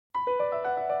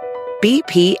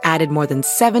BP added more than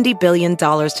 $70 billion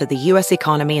to the U.S.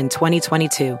 economy in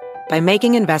 2022 by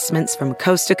making investments from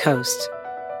coast to coast.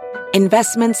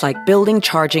 Investments like building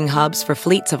charging hubs for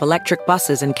fleets of electric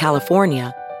buses in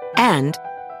California and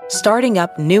starting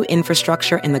up new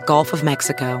infrastructure in the Gulf of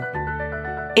Mexico.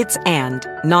 It's and,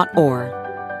 not or.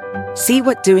 See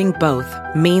what doing both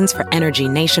means for energy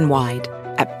nationwide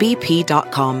at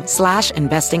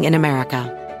bp.com/investing in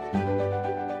America.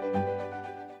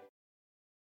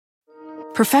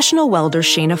 Professional welder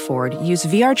Shayna Ford used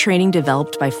VR training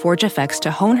developed by ForgeFX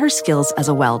to hone her skills as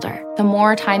a welder. The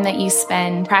more time that you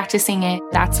spend practicing it,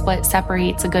 that's what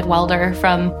separates a good welder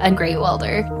from a great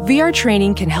welder. VR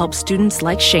training can help students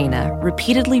like Shayna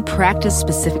repeatedly practice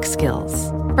specific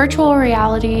skills. Virtual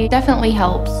reality definitely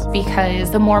helps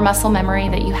because the more muscle memory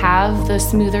that you have, the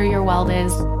smoother your weld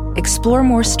is. Explore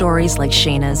more stories like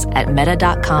Shayna's at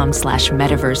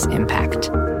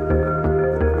meta.com/metaverseimpact.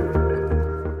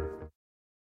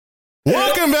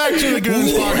 Welcome back to the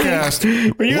Goons Podcast.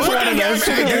 Welcome back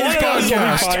to the Goons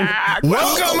Podcast.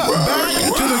 Welcome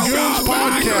back to the Goons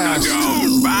Podcast.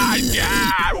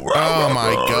 Oh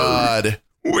my God.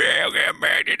 Welcome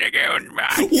back to the Goons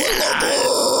Podcast.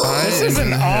 This is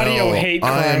an audio hate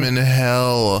crime. I am in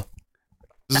hell.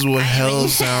 This is what hell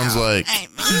sounds like.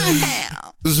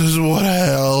 This is what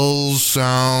hell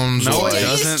sounds like.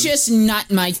 Today's just not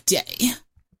my day.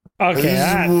 Okay,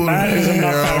 that is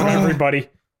enough out of everybody.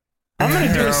 I'm going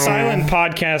to do a silent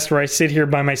podcast where I sit here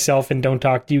by myself and don't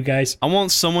talk to you guys. I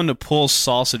want someone to pull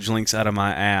sausage links out of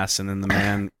my ass, and then the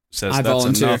man says, I that's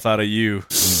volunteer. enough out of you.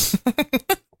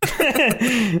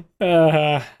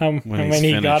 How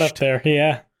many he got up there?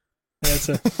 Yeah. That's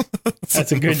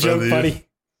a good joke, buddy.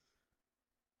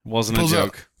 Wasn't a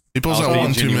joke. He pulls out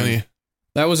one too many.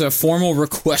 That was a formal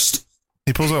request.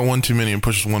 He pulls out one too many and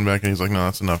pushes one back, and he's like, no,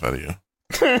 that's enough out of you.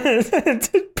 Pushes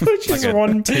like a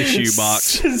one tissue box.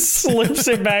 Slips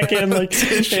it back in like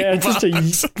just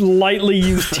a lightly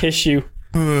used tissue.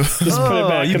 Just put it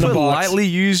back in the box. Lightly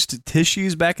used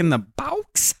tissues back in the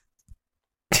box?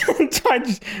 I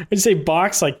just say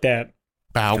box like that.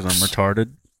 Box. Because I'm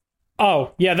retarded.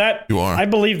 Oh, yeah, that You are. I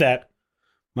believe that.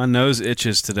 My nose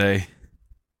itches today.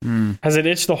 Has it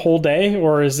itched the whole day,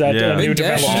 or is that a new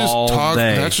That development?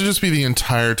 that should just be the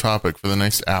entire topic for the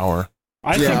next hour.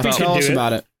 I think we tell can us do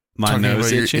about it. My Talking nose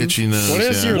about your itching. itchy nose. What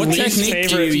is your What least technique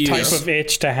do favorite you type use? of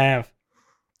itch to have?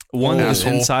 One that's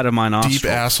Asshole. inside of my nostril. Deep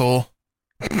asshole.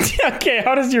 Okay,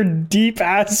 how does your deep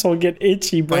asshole get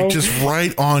itchy, bro? Like just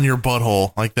right on your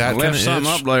butthole. Like I that kind of left itch.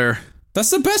 something up there. That's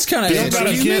the best kind of Yeah, itch. but What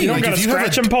do you again, mean? you don't like, got a if you have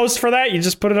scratch a- and post for that? You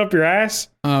just put it up your ass?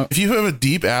 If you have a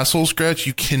deep asshole scratch,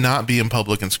 you cannot be in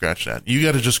public and scratch that. You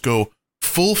got to just go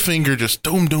full finger, just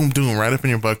doom, doom, doom, right up in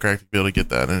your butt crack to be able to get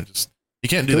that. And it just you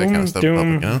can't do that kind of stuff in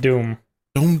public, you know? Doom.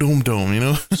 Doom, doom, doom, you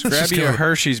know? It's Grab just you a kinda-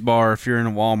 Hershey's bar if you're in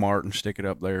a Walmart and stick it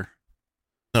up there.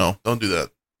 No, don't do that.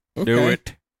 Do Okay.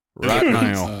 it right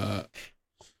now.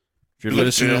 If you're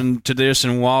listening to this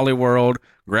in Wally World,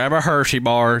 grab a Hershey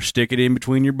bar, stick it in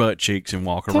between your butt cheeks, and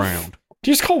walk around.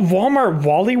 Do you just call Walmart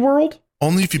Wally World?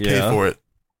 Only if you pay Yeah. for it.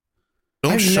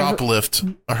 Don't I've never-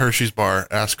 shoplift a Hershey's bar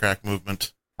ass crack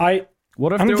movement.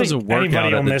 What if I don't there was a think anybody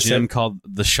workout will at the miss gym it. called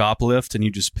the shoplift and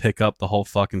you just pick up the whole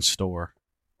fucking store?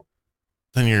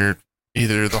 Then you're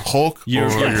either the Hulk You're,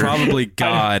 or you're probably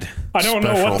God. I don't know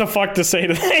Special. what the fuck to say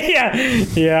to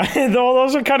that. yeah.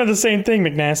 Those are kind of the same thing,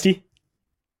 McNasty.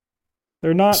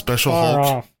 They're not Special far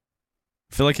Hulk. off.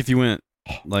 I feel like if you went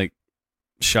like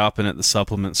shopping at the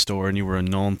supplement store and you were a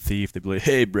known thief, they'd be like,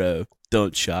 "Hey, bro,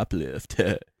 don't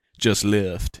shoplift, just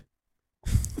lift."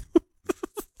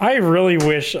 I really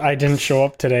wish I didn't show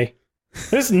up today.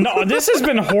 This has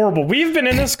been horrible. We've been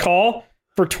in this call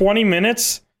for 20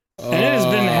 minutes, and it has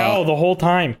been hell the whole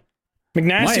time.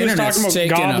 McNasty was talking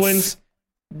about goblins.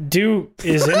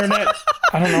 His internet.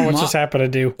 I don't know what just happened to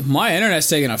do. My internet's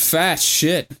taking a fat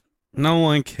shit. No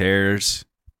one cares.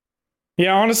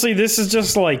 Yeah, honestly, this is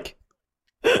just like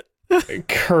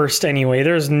cursed anyway.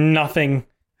 There's nothing.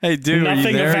 Hey, dude, are you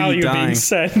Nothing there? of Are you value being dying?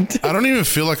 said. I don't even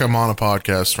feel like I'm on a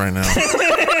podcast right now.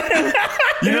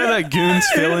 You know that goons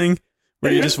feeling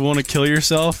where you just want to kill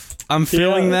yourself? I'm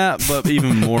feeling that, but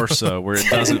even more so, where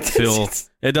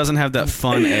it doesn't have that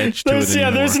fun edge to it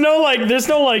anymore. There's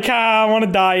no like, I want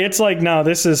to die. It's like, no,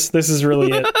 this is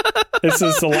really it. This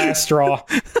is the last straw.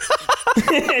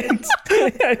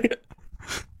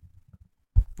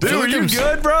 Dude, are you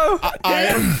good, bro?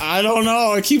 I don't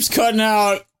know. It keeps cutting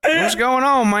out. What's going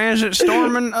on, man? Is it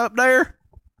storming up there?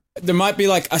 There might be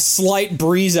like a slight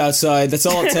breeze outside. That's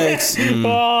all it takes.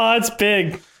 Oh, that's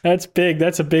big. That's big.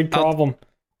 That's a big problem.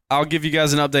 I'll give you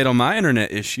guys an update on my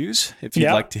internet issues if you'd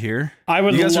like to hear. I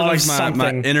would You guys love are like something.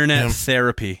 my internet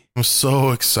therapy. I'm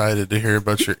so excited to hear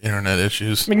about your internet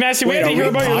issues. McNasty, wait to hear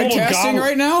about your little podcasting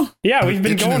right now? Yeah, we've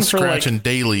been Itching going and for like... scratching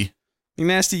daily.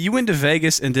 Nasty, you went to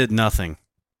Vegas and did nothing.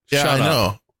 Yeah, Shut I know.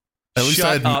 up. At least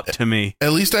Shut up to me.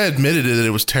 At least I admitted it. It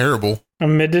was terrible.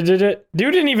 Admitted it?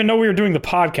 Dude didn't even know we were doing the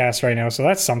podcast right now, so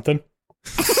that's something.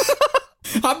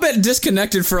 I've been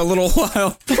disconnected for a little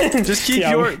while. Just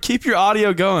keep your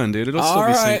audio going, dude. It'll still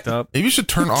be synced up. Maybe you should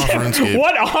turn off RuneScape.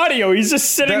 What audio? He's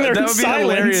just sitting there in That would be silence.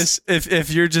 hilarious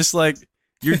if you're just like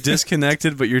you're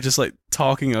disconnected, but you're just like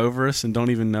talking over us and don't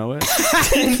even know it.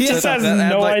 He just has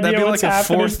no idea that'd be what's like a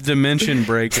happening. fourth dimension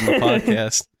break in the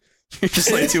podcast. You're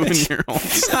just like doing your own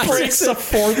stuff. Breaks the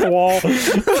fourth wall.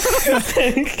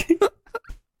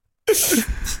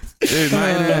 Dude, my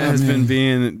internet has been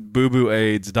being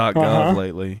boobooaids.gov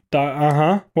lately.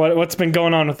 What's been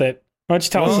going on with it? Why don't you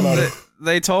tell us about it?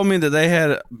 They told me that they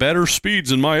had better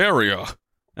speeds in my area.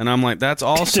 And I'm like, that's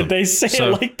awesome. Did they say it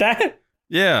like that?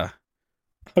 Yeah.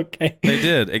 Okay. They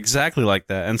did exactly like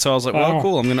that. And so I was like, well,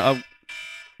 cool. I'm going to up.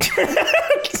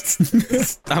 This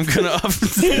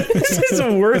is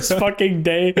the worst fucking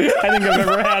day I think I've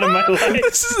ever had in my life.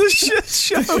 This is a shit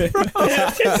show, bro.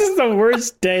 This is the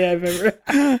worst day I've ever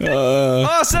had.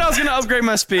 I said I was going to upgrade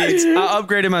my speeds. I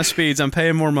upgraded my speeds. I'm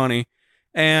paying more money.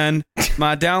 And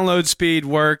my download speed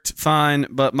worked fine,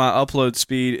 but my upload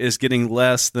speed is getting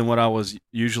less than what I was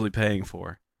usually paying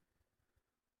for.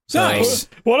 So, nice.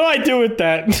 What do I do with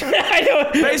that?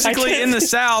 Basically, in the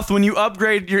South, when you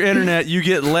upgrade your internet, you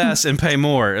get less and pay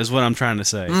more, is what I'm trying to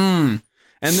say. And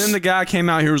then the guy came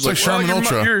out here and was It's like, like Charmin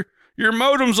Ultra. Your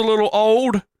modem's a little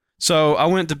old. So I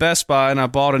went to Best Buy and I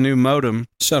bought a new modem.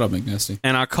 Shut up, McNasty.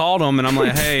 And I called them and I'm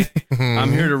like, hey,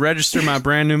 I'm here to register my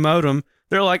brand new modem.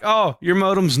 They're like, oh, your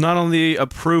modem's not on the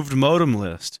approved modem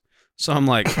list. So I'm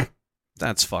like,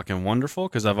 that's fucking wonderful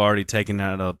because I've already taken it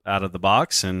out of the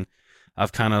box and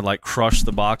I've kind of like crushed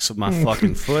the box with my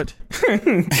fucking foot.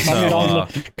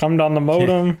 Come down the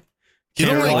modem. You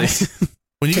don't really.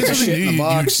 When you get something new, you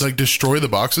like destroy the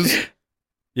boxes?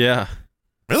 Yeah.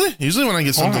 Really? Usually when I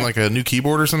get something like a new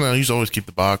keyboard or something, I usually always keep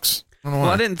the box. I don't know why.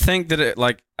 Well, I didn't think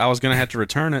that I was going to have to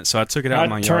return it, so I took it out of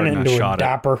my yard and I shot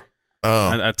it.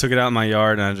 Oh. I took it out in my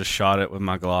yard and I just shot it with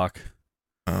my Glock.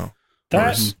 Oh.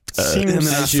 That seems and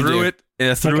then I threw it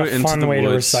like into a fun the way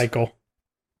woods. to recycle.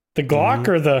 The Glock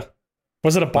or the...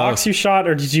 Was it a box you shot,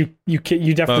 or did you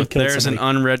definitely Both. kill There's somebody?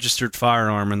 an unregistered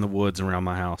firearm in the woods around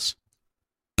my house.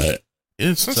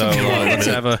 It's So let's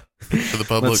have a for the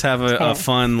public. let's have a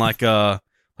fun like a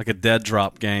dead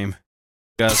drop game.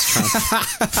 You guys trying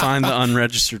to find the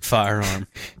unregistered firearm.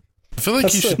 I feel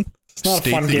like you should it's not a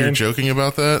state fun that you're game. joking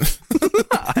about that.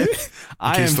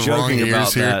 I case am the wrong joking about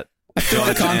ears here. that.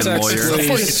 The context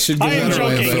clues should I give am that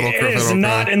away. joking. Little It is crocodile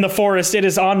not crap. in the forest. It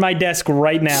is on my desk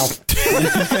right now.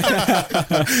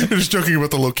 You're just joking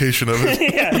about the location of it.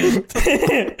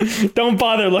 Yeah. Don't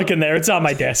bother looking there. It's on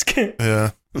my desk.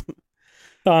 Yeah.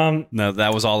 No,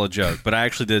 that was all a joke. But I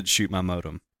actually did shoot my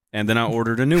modem, and then I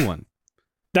ordered a new one.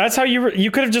 That's how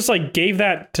you could have just like gave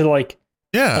that to like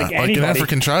Yeah, Like like an anybody.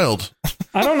 African child.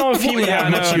 I don't know if he would Yeah, I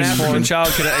have know much an use for African it. child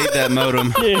could have ate that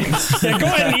modem. Yeah, go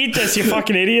ahead and eat this, you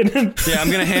fucking idiot. Yeah,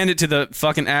 I'm gonna hand it to the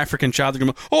fucking African child. They're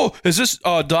gonna go, oh, is this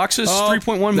DOCSIS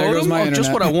 3.1 there goes modem? my Oh, just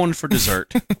internet. what I wanted for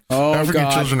dessert. Oh, African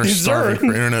God. children are starving for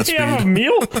internet Do you have a speed.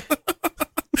 meal?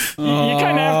 You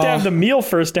kind of have to have the meal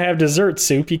first to have dessert,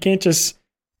 Soup. You can't just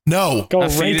No. go I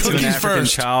feed right it to an Cookies African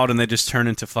first. child, and they just turn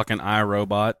into fucking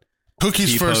iRobot.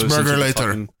 Cookies first, T-pose burger into the later.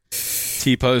 fucking-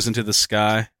 T-pose into the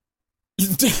sky.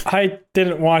 I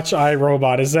didn't watch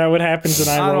iRobot. Is that what happens in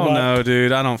iRobot? I don't know,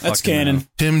 dude. I don't fucking That's canon. know.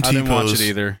 Tim I didn't watch T-pose. it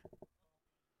either.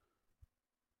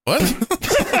 What?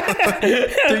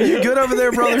 Are you good over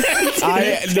there, brother?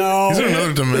 I no. He's in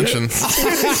another dimension. I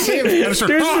just heard,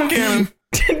 There's cannon.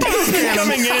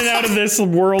 coming in and out of this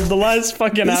world the last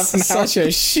fucking half This an is hour. such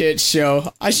a shit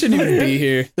show. I shouldn't even be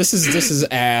here. This is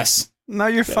ass. No,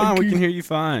 you're fine. We can hear you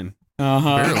fine.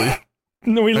 Barely.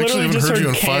 No, we I actually literally haven't just heard heard you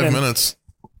in cannon. 5 minutes.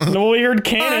 No, we heard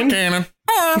cannon. Cannon.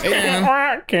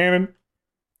 Cannon. Cannon.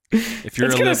 If you're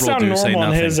It's a gonna liberal, sound do say normal on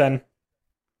nothing. his end.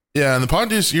 Yeah, and the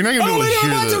podcast, you're not going to be able to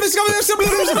hear this.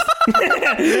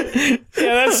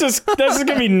 Yeah, that's just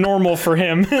gonna be normal for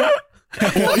him.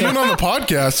 Well, even on the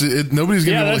podcast, nobody's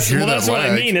going to be able to hear that that's what I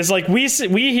lag. mean. Is like we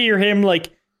hear him like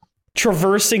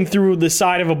traversing through the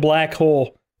side of a black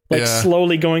hole, like Yeah.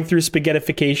 slowly going through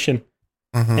spaghettification,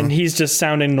 and he's just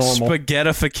sounding normal.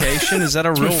 Spaghettification? Is that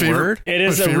a It's my real favorite- word? It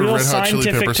is my a favorite real Red Hot Chili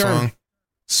scientific Pepper term. song.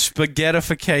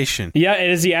 Spaghettification. Yeah, it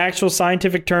is the actual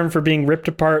scientific term for being ripped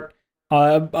apart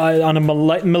on a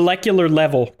molecular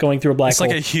level going through a black hole.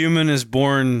 It's like a human is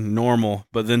born normal,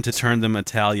 but then to turn them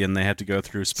Italian, they have to go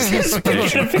through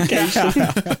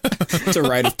spaghettification. It's a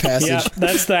rite of passage. Yeah,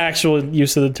 that's the actual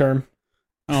use of the term.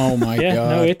 Oh my god.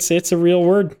 No, it's a real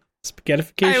word.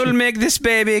 Spaghettification. I will make this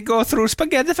baby go through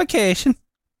spaghettification.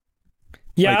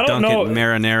 Yeah, like I don't dunk know. it in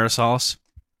marinara sauce.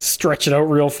 Stretch it out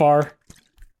real far.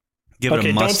 Give it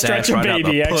a mustache don't stretch a right baby.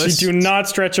 out the Actually, puss. do not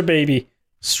stretch a baby.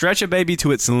 Stretch a baby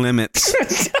to its limits.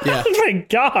 Yeah. Oh my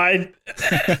god.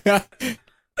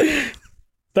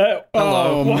 That.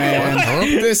 Oh what? man,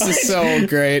 this is so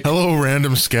great. Hello,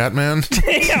 random scat man.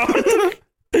 Damn.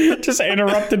 Just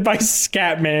interrupted by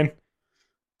Scatman.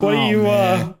 What are you?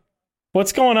 Man.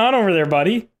 What's going on over there,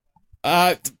 buddy?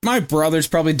 My brother's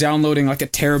probably downloading like a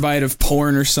terabyte of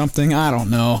porn or something. I don't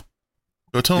know.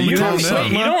 Go tell him to You calm have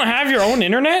down. You don't have your own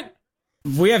internet?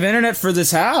 We have internet for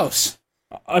this house.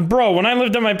 Bro, when I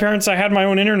lived at my parents', I had my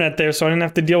own internet there, so I didn't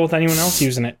have to deal with anyone else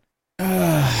using it.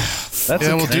 That's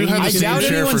Yeah, well, dude had I the same doubt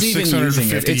share for anyone's even using it.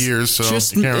 650 It's years, so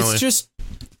just, you can't it's really. just.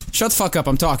 Shut the fuck up!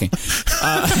 I'm talking.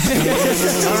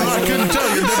 I couldn't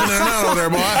tell. You're dipping in and out over there,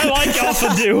 boy. I like Alpha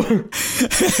Do.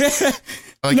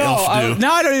 I like elf do.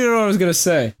 Now I don't even know what I was gonna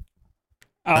say.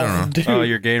 Alpha Do. Oh,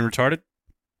 you're gay and retarded?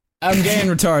 I'm gay and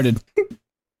retarded.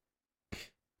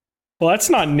 Well, that's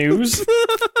not news.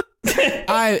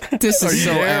 This is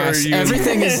so ass.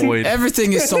 Everything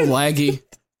is so laggy.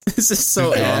 This is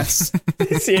so ass.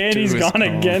 See, Andy's Two is gone gone.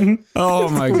 again. Oh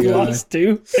my god. Lost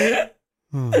two.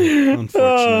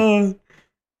 Unfortunate.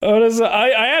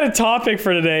 I had a topic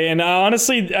for today, and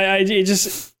honestly,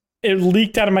 it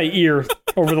leaked out of my ear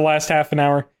over the last half an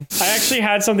hour. I actually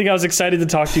had something I was excited to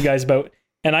talk to you guys about,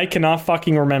 and I cannot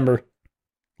fucking remember.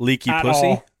 Leaky at pussy?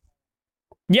 all.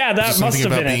 Yeah, Is that it must something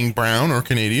have about been being it. brown or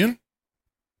Canadian?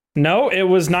 No, it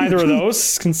was neither of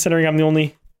those, considering I'm the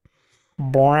only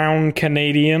brown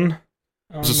Canadian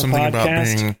on Is it the something about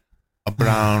podcast. being a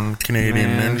brown Canadian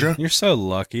Man, ninja? you're so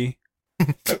lucky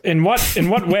In what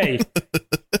way?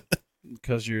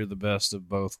 because you're the best of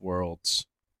both worlds.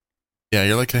 Yeah,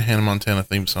 you're like a Hannah Montana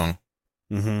theme song.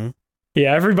 Mm-hmm.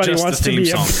 Yeah, everybody Just wants the to be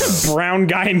theme a song, though. brown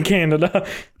guy in Canada.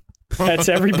 That's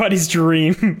everybody's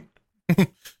dream.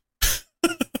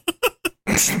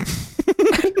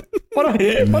 What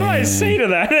do I say to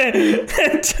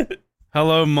that?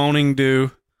 Hello, Moaning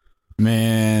Dew.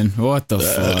 Man, what the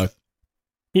fuck?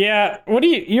 Yeah, what do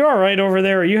you all right over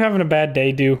there? Are you having a bad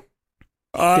day, Do?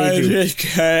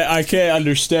 I can't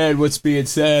understand what's being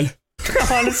said.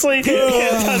 Honestly,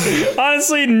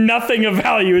 nothing of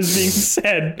value is being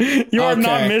said. You are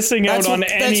not missing out on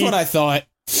any. That's what I thought.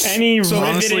 Any So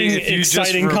riveting, honestly, if you just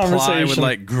exciting reply conversation. with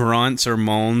like grunts or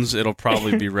moans, it'll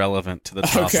probably be relevant to the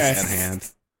topic Okay. at hand.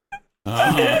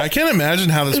 I can't imagine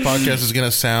how this podcast is going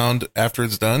to sound after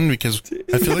it's done because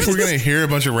I feel like we're going to hear a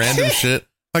bunch of random shit.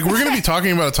 Like, we're going to be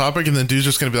talking about a topic and then dude's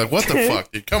just going to be like, what the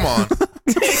fuck, dude? Come on.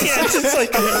 Yeah, just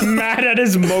like mad at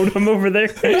his modem over there.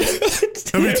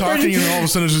 He'll be talking and all of a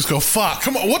sudden just go, fuck,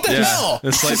 come on, what the hell?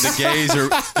 It's like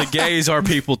the gays are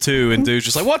people too, and dude's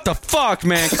just like, what the fuck,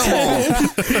 man? Come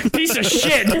on. Piece of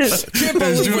shit. He's doing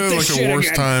it like the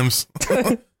worst times.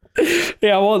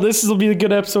 Yeah, well, this will be a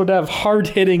good episode to have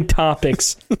hard-hitting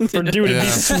topics for dude to be Yeah.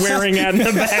 swearing at in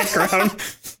the background.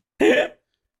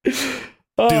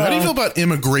 Dude, how do you feel about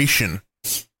immigration?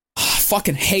 I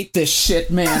fucking hate this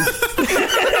shit, man.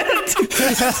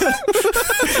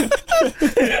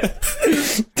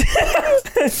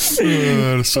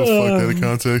 It's so fucked out of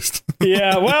context.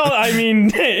 Yeah, well, I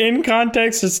mean, in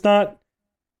context, it's not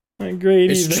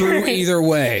great It's either. true either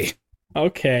way.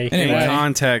 Okay. Anyway. In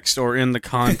context or in the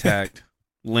contact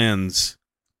lens.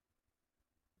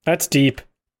 That's deep.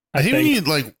 I hate when think. you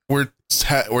like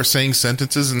we're saying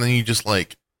sentences and then you just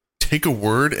like take a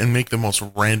word and make the most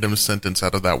random sentence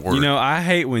out of that word. You know, I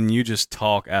hate when you just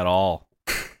talk at all.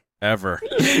 Ever.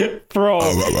 Bro.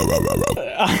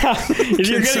 If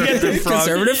you're gonna get the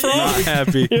Conservative frog? Not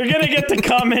happy. You're gonna get the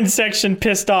comment section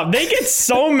pissed off. They get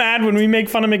so mad when we make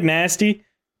fun of McNasty,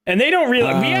 and they don't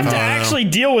realize we have to actually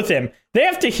deal with him. They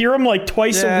have to hear him like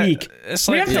twice a week. It's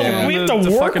We like have to- we have to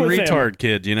the work fucking with him. retard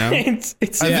kid, you know? It's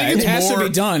I think It has to more-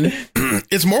 be done.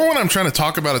 It's more when I'm trying to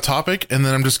talk about a topic and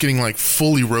then I'm just getting like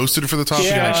fully roasted for the topic.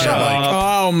 Yeah, and I shut can't, up. like,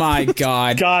 Oh my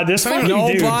god. God, this fucking dude.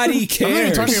 Nobody I'm not even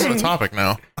cares. talking about a topic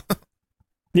now.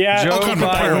 Yeah, Joe kind of a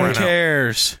pirate Biden right now.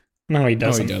 cares. no, he No, he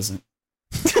doesn't. doesn't.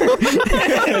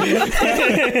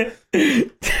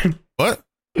 What?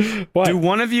 What? Do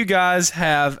one of you guys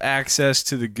have access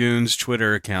to the Goons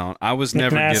Twitter account? I was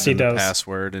never McNasty given the does.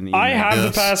 password and I email. have the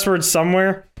Yes. password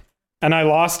somewhere, and I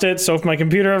lost it. So if my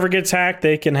computer ever gets hacked,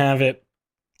 they can have it.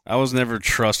 I was never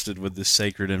trusted with this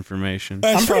sacred information.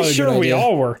 I'm pretty sure we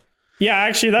all were. Yeah,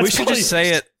 actually, that's we should just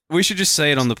say it. We should just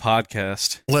say it on the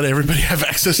podcast. Let everybody have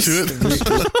access to it.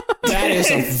 That is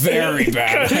a very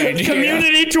bad idea.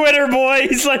 Community Twitter,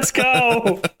 boys. Let's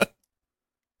go.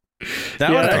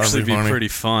 That would actually be pretty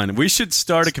fun. We should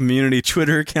start a community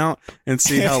Twitter account and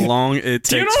see how long it takes.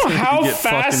 Do you know how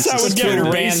fast that would get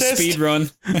racist? Speed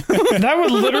run. That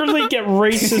would literally get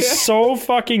racist so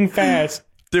fucking fast.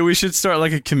 Dude, we should start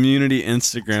like a community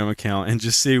Instagram account and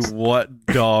just see what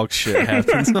dog shit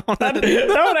happens on it.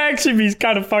 That would actually be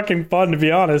kind of fucking fun, to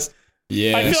be honest.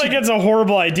 Yeah. I feel like it's a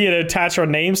horrible idea to attach our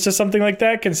names to something like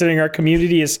that, considering our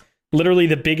community is literally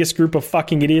the biggest group of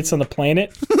fucking idiots on the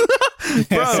planet.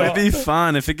 Bro, it'd be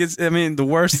fun if it gets. I mean, the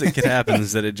worst that could happen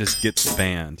is that it just gets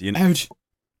banned. You know? Ouch.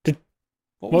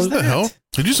 What was the hell?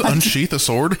 Did you just unsheath a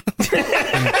sword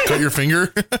and cut your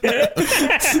finger?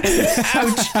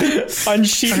 Ouch.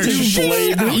 Unsheathed his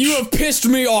blade. You have pissed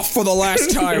me off for the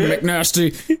last time,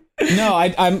 McNasty. No,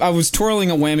 I was twirling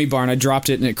a whammy bar and I dropped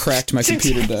it and it cracked my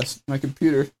computer desk. My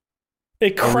computer.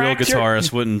 It cracked. A real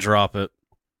guitarist wouldn't drop it.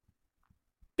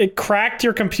 It cracked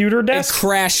your computer desk? It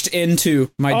crashed into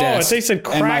my desk. Oh, they said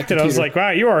cracked it. I was like, wow,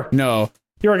 you are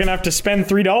going to have to spend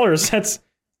 $3.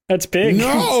 That's big.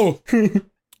 No!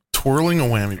 Twirling a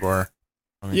whammy bar.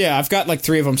 Yeah, I've got like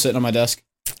 3 of them sitting on my desk.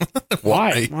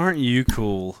 Why? Aren't you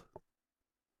cool?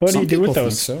 What do you do with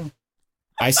those? So.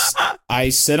 I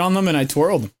sit on them and I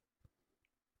twirl them.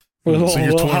 So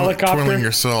you're little helicopter, twirling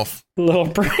yourself. a little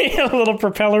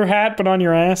propeller hat, but on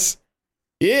your ass.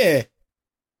 Yeah.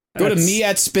 Go to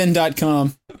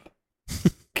meatspin.com.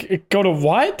 Go to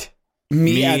what?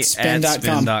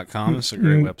 meatspin.com. It's a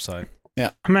great website. Yeah.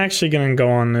 I'm actually going to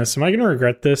go on this. Am I going to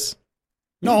regret this?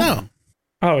 No.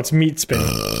 Oh, it's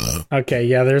Meatspin. Okay,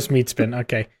 yeah, there's Meatspin.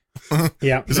 Okay.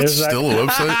 Yeah. Is it still a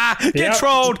website? Get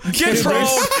trolled! Get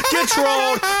trolled! Get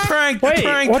trolled! Prank! Wait,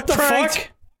 prank! what the prank. fuck?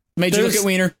 Made you look at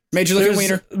Wiener.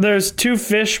 There's 2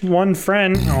 fish, 1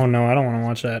 friend. Oh no, I don't want to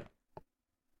watch that.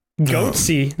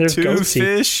 Goatsy. There's 2 Goatsy.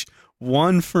 fish,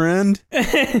 1 friend. Yeah,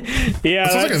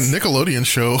 that sounds like a Nickelodeon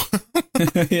show.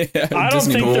 I don't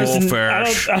think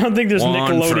there's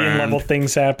Nickelodeon level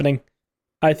things happening.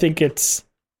 I think it's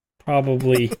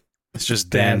probably it's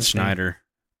just Dan Schneider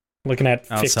looking at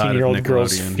 15-year-old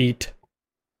girls' feet.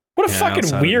 What a fucking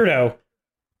weirdo.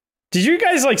 Did you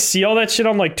guys like see all that shit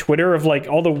on like Twitter of like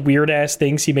all the weird ass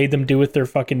things he made them do with their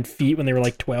fucking feet when they were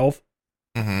like 12?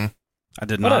 Mm-hmm. I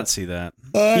did not see that.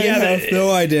 I have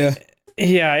no idea.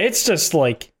 Yeah, it's just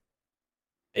like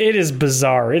it is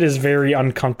bizarre. It is very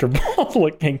uncomfortable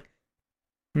looking.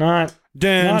 Not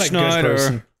Dan not Schneider. A good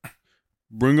person.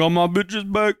 Bring all my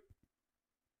bitches back.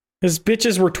 His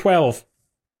bitches were 12.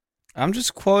 I'm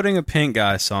just quoting a Pink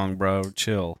Guy song, bro.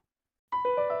 Chill.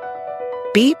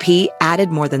 BP added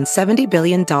more than $70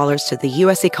 billion to the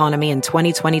U.S. economy in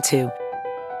 2022.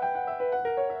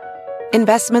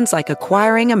 Investments like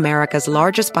acquiring America's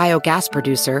largest biogas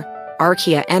producer,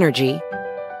 Archaea Energy,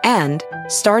 and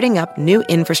starting up new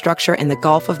infrastructure in the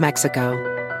Gulf of Mexico.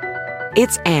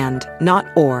 It's and, not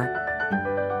or.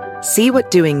 See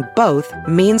what doing both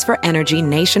means for energy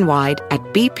nationwide at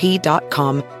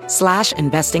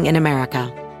bp.com/investing in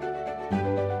America.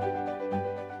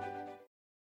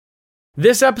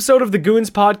 This episode of the Goons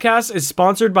Podcast is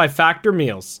sponsored by Factor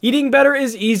Meals. Eating better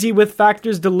is easy with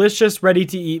Factor's delicious,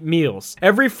 ready-to-eat meals.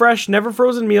 Every fresh,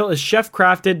 never-frozen meal is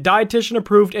chef-crafted,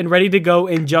 dietitian-approved, and ready to go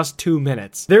in just 2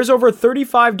 minutes. There's over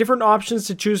 35 different options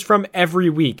to choose from every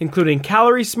week, including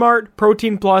Calorie Smart,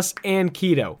 Protein Plus, and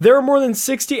Keto. There are more than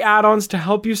 60 add-ons to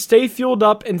help you stay fueled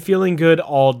up and feeling good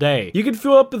all day. You can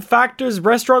fuel up with Factor's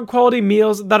restaurant-quality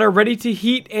meals that are ready to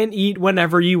heat and eat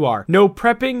whenever you are. No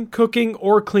prepping, cooking,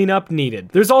 or cleanup needed.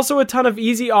 There's also a ton of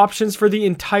easy options for the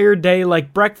entire day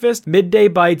like breakfast, midday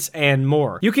bites, and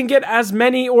more. You can get as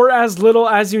many or as little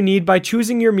as you need by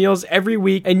choosing your meals every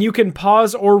week, and you can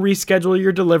pause or reschedule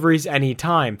your deliveries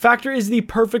anytime. Factor is the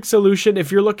perfect solution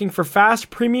if you're looking for fast,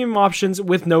 premium options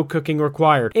with no cooking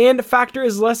required. And Factor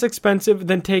is less expensive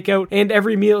than takeout, and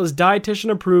every meal is dietitian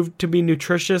approved to be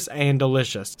nutritious and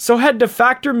delicious. So head to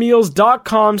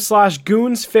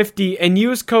factormeals.com/goons50 and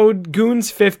use code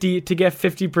goons50 to get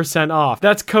 50% off.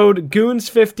 That's code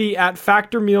goons50 at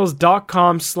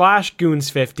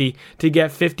factormeals.com/goons50 to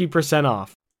get 50%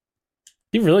 off.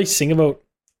 You really sing about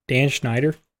Dan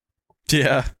Schneider?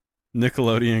 Yeah.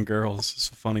 Nickelodeon Girls. It's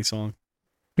a funny song.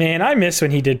 Man, I miss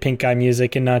when he did Pink Guy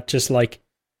music and not just like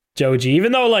Joji.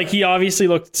 Even though like he obviously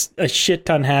looked a shit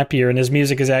ton happier and his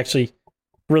music is actually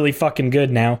really fucking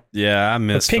good now. Yeah, I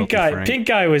miss Pink Guy. Frank. Pink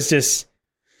Guy was just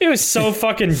It was so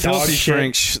fucking dog Filthy shit.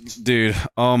 Frank, dude.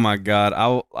 Oh my god,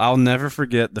 I'll never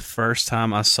forget the first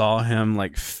time I saw him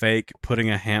like fake putting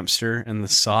a hamster in the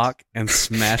sock and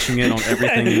smashing it on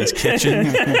everything in his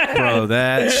kitchen. Bro,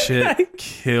 that shit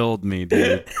killed me,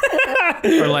 dude.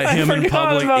 Or like him in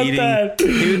public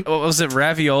eating. What was it?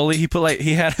 Ravioli.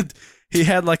 He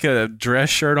had like a dress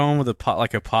shirt on with a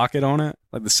pocket on it,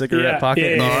 like the cigarette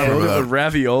pocket. No, I remember that.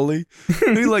 Ravioli.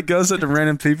 He like goes up to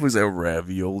random people. He's like,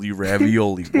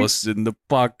 ravioli. What's in the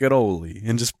pocket-oli?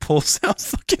 And just pulls out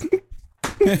fucking.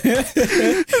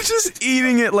 He's just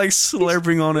eating it, like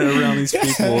slurping on it around these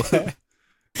people.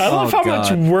 I love how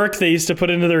much work they used to put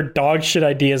into their dog shit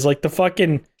ideas, like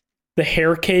the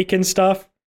hair cake and stuff.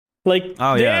 Like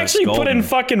they actually put in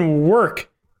fucking work.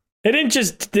 They didn't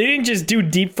just do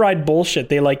deep fried bullshit.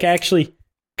 They like actually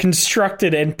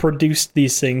constructed and produced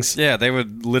these things. Yeah, they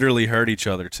would literally hurt each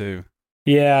other too.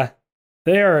 Yeah.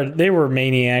 They were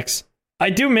maniacs. I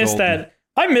do miss that.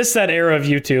 I miss that era of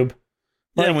YouTube.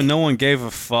 Like, yeah, when no one gave a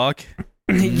fuck.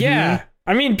 Yeah.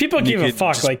 I mean, people gave a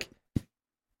fuck. Like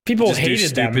people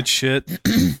hated them. Stupid shit.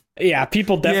 Yeah,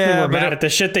 people definitely were mad at the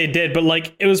shit they did, but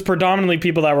like it was predominantly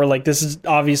people that were like, this is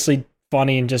obviously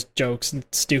funny and just jokes and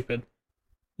stupid.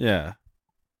 Yeah.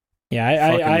 Yeah,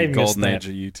 I missed golden that. age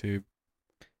of YouTube.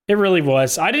 It really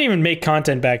was. I didn't even make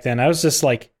content back then. I was just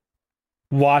like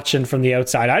watching from the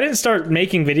outside. I didn't start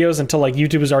making videos until like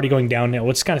YouTube was already going downhill,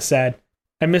 which is kind of sad.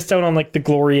 I missed out on like the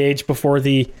glory age before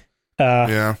the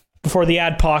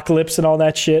adpocalypse and all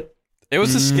that shit. It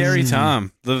was a scary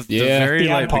time. The very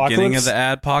beginning of the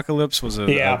adpocalypse was a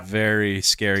very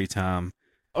scary time.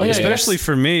 Oh, yeah, especially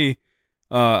for me.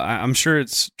 I'm sure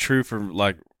it's true for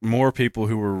like more people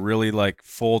who were really like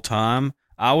full time.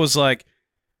 I was like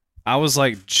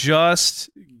just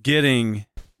getting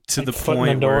to like the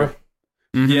point where,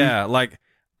 yeah, like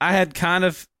I'd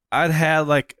had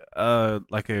like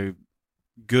a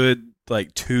good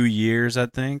like 2 years, I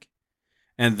think,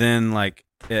 and then like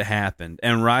it happened,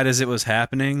 and right as it was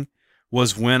happening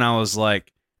was when I was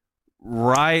like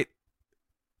right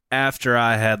after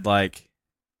I had like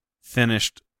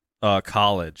finished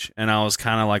college, and I was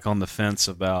kind of like on the fence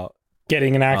about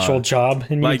getting an actual job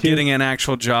in like YouTube. Getting an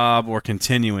actual job or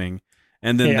continuing,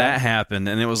 and then that happened,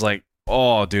 and it was like,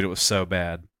 oh dude, it was so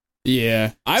bad.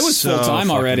 Yeah, I was so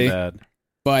full-time already bad.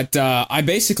 But I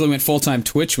basically went full-time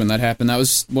Twitch when that happened. That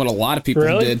was what a lot of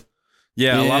people did.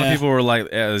 Yeah, a lot of people were like,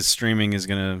 streaming is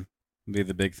gonna be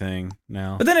the big thing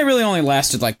now. But then it really only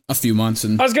lasted like a few months.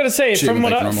 And I was gonna say, from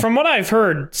what I've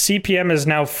heard, CPM has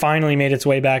now finally made its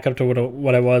way back up to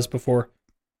what it was before.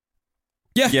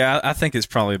 Yeah, I think it's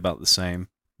probably about the same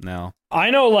now. I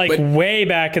know, like way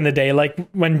back in the day, like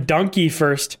when Donkey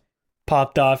first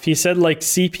popped off, he said like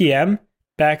CPM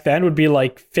back then would be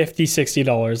like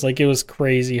 $50-$60. Like it was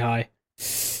crazy high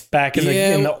back in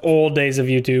the old days of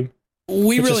YouTube.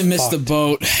 We really missed the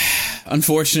boat,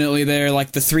 unfortunately. There,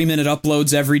 like the 3-minute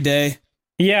uploads every day.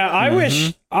 Yeah, I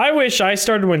wish I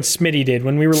started when Smitty did,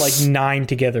 when we were like 9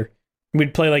 together.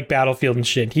 We'd play like Battlefield and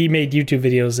shit. He made YouTube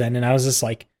videos then, and I was just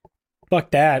like,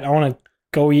 fuck that. I want to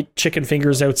go eat chicken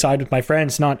fingers outside with my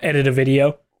friends, not edit a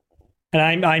video.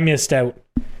 And I missed out.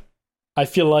 I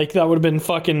feel like that would have been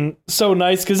fucking so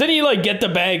nice, because then you like get the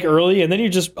bag early, and then you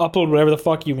just upload whatever the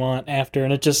fuck you want after,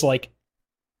 and it just like,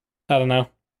 I don't know.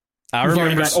 I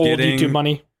remember old YouTube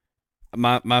money.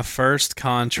 My first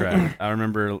contract. I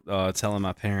remember telling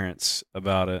my parents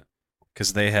about it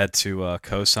because they had to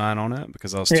co-sign on it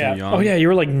because I was too young. Oh yeah, you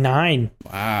were like 9.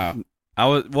 Wow. I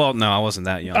wasn't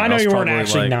that young. I know you weren't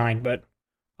actually like, 9, but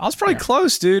I was probably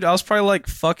close, dude. I was probably like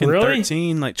fucking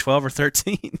 13, like 12 or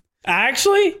 13.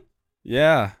 Actually?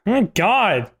 Yeah. Oh my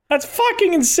god, that's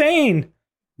fucking insane.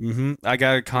 I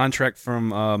got a contract from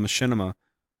Machinima.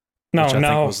 No, which I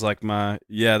think was like I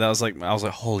was like,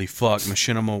 holy fuck,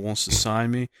 Machinima wants to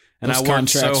sign me, and those I worked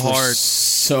so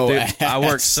hard. I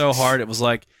worked so hard. It was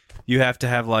like you have to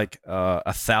have like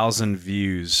 1,000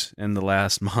 views in the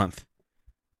last month,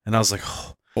 and I was like,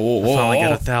 I finally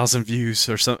got 1,000 views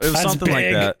or something. It was something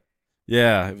like that.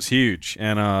 Yeah, it was huge,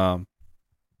 and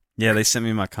they sent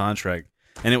me my contract,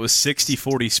 and it was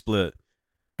 60-40 split,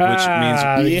 which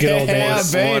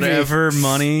means whatever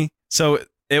money. So.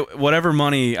 Whatever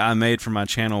money I made from my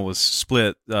channel was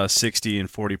split 60 and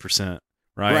 40%,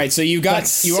 right? Right. So you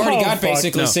already got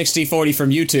basically 60-40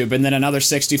 from YouTube, and then another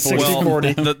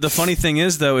 60-40. Well, the funny thing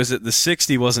is though, is that the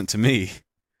 60 wasn't to me.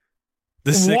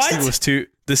 The 60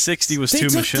 was to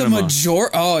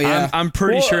Machinima. Oh yeah. I'm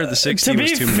pretty sure the 60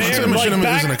 was to Machinima.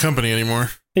 Machinima isn't a company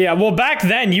anymore. Yeah. Well, back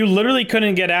then you literally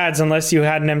couldn't get ads unless you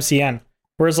had an MCN.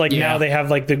 Whereas like now they have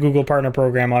like the Google Partner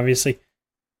Program, obviously.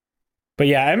 But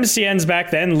yeah, MCNs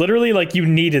back then, literally, like, you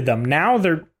needed them. Now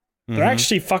they're They're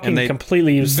actually fucking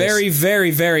completely useless. Very,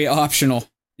 very, very optional.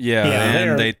 Yeah,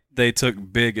 and they took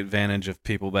big advantage of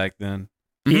people back then.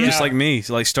 Just like me,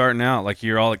 like starting out, like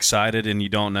you're all excited and you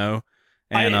don't know.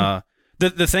 And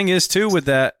the thing is too with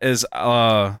that is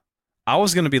I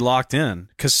was going to be locked in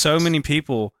because so many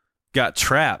people got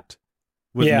trapped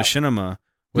with Machinima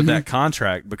with that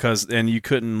contract and you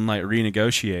couldn't like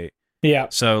renegotiate. Yeah.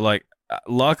 So like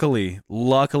luckily,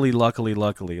 like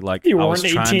you I weren't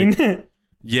 18.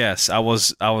 Yes, I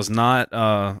was not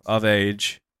of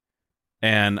age,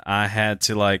 and I had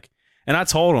to like, and I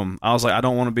told them I was like, I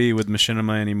don't want to be with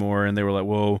Machinima anymore, and they were like,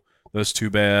 whoa, that's too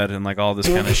bad, and like all this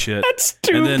kind of shit. That's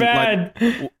too bad.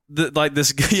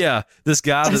 This guy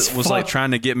that was like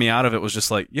trying to get me out of it was just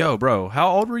like, yo, bro,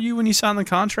 how old were you when you signed the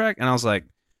contract? And I was like,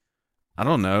 I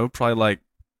don't know, probably like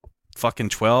fucking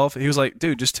 12. He was like,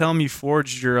 dude, just tell him you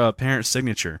forged your parents'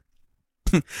 signature.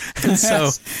 And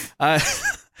so I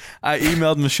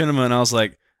emailed Machinima and I was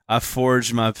like, I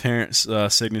forged my parents'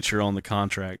 signature on the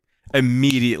contract.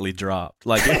 Immediately dropped.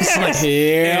 Like it's like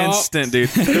instant, dude.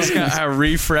 I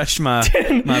refreshed my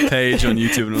page on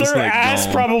YouTube and it was their like ass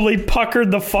gone. probably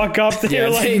puckered the fuck up. They're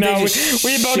like, no,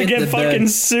 we about to get fucking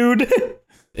sued.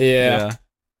 Yeah.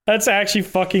 That's actually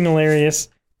fucking hilarious.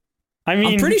 I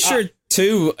mean, I'm pretty sure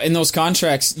too in those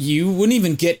contracts you wouldn't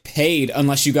even get paid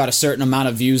unless you got a certain amount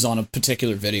of views on a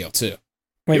particular video too.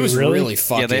 Wait, it was really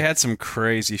fucking. Yeah, they had some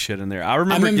crazy shit in there. I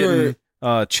remember getting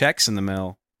checks in the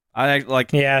mail.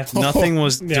 Nothing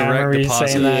was direct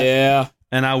deposit. Yeah,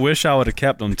 and I wish I would have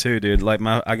kept them too, dude. Like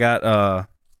I got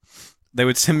they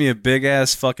would send me a big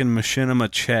ass fucking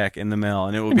Machinima check in the mail,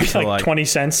 and it would be for like 20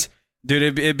 cents.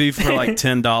 Dude, it'd be for like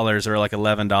 $10 or like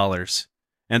 $11,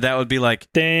 and that would be like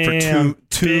damn, for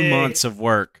two months of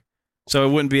work. So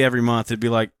it wouldn't be every month. It'd be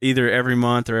like either every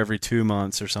month or every 2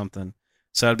 months or something.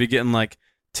 So I'd be getting like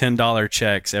 $10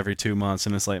 checks every 2 months,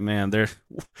 and it's like, man, they're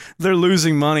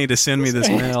losing money to send me this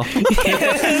mail.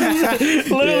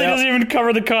 Literally doesn't even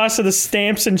cover the cost of the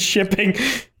stamps and shipping.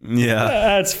 Yeah,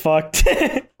 that's fucked.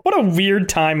 What a weird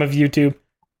time of YouTube.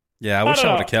 Yeah, I wish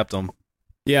I would have kept them.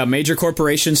 Yeah, major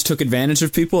corporations took advantage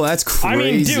of people. That's crazy. I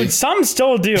mean, dude, some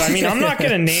still do. I mean, I'm not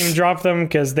gonna name drop them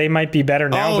because they might be better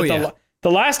now. But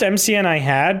the last MCN I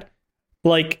had,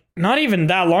 like, not even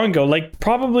that long ago, like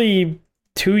probably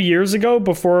 2 years ago,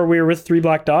 before we were with 3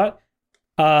 Black Dot,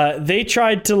 they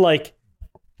tried to like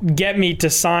get me to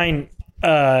sign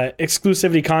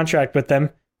exclusivity contract with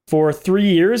them for 3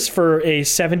 years for a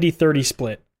 70-30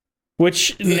 split,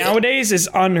 which nowadays is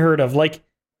unheard of. Like,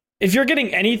 if you're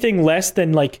getting anything less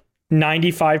than like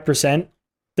 95%,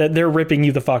 that they're ripping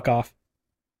you the fuck off.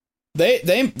 They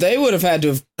would have had to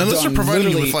have, unless they're providing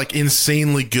you with like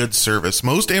insanely good service.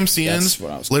 Most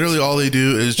MCNs, literally all they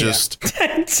do is just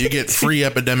you get free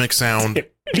Epidemic sound.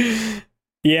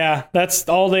 Yeah, that's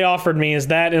all they offered me is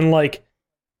that, and like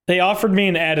they offered me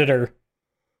an editor,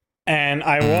 and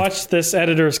I watched this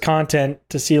editor's content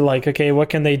to see like, okay, what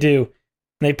can they do?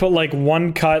 And they put like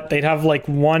one cut. They'd have like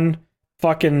one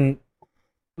fucking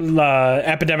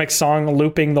Epidemic song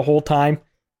looping the whole time.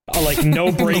 Like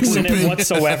no breaks in it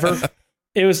whatsoever.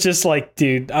 It was just like,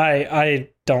 dude, I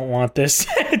don't want this.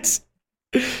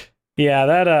 Yeah,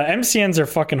 that MCNs are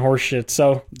fucking horseshit.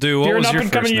 So dude, if you're an up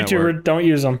and coming YouTuber, don't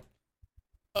use them.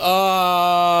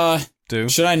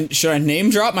 Should I name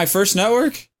drop my first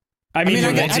network? I mean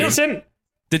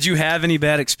did you have any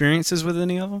bad experiences with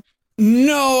any of them?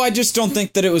 No, I just don't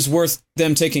think that it was worth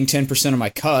them taking 10% of my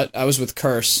cut. I was with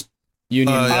Curse.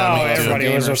 Union.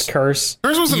 Everybody was with Curse.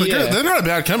 Curse wasn't they're not a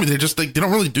bad company. They just they don't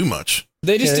really do much.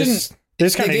 They just didn't. They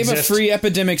gave a free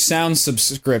Epidemic Sound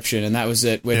subscription, and that was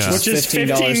it, which is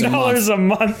 $15 a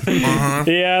month.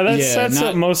 Yeah, that's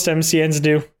what most MCNs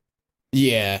do.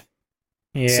 Yeah.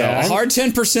 So a hard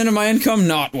 10% of my income,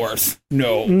 not worth.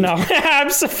 No,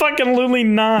 absolutely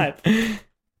not.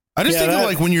 I just think that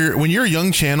like when you're a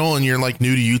young channel and you're like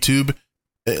new to YouTube,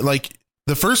 like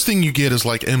the first thing you get is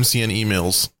like MCN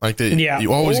emails. Like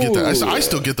you always get that. I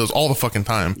still get those all the fucking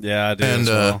time. Yeah, I do. And as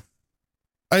well.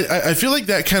 I feel like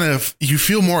that kind of you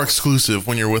feel more exclusive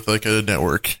when you're with like a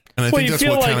network, and I think that's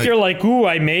feel what like you're like, ooh,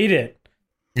 I made it.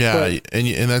 Yeah,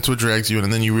 and that's what drags you in,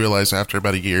 and then you realize after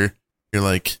about a year, you're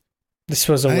like, this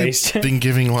was a waste. I've been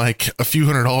giving like a few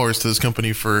 $100s to this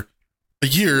company for a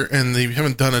year, and they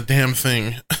haven't done a damn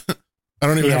thing. I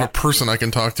don't even have a person I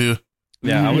can talk to.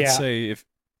 Yeah, I would say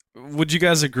would you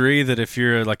guys agree that if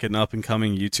you're like an up and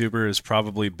coming YouTuber, it's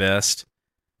probably best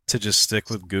to just stick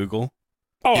with Google?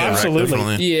 Oh, yeah, absolutely.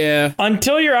 Right, yeah.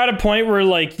 Until you're at a point where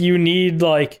like you need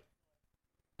like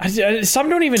some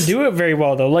don't even do it very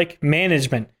well though, like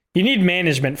management. You need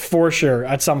management for sure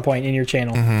at some point in your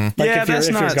channel. Mm-hmm. Like that's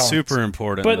not super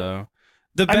important though.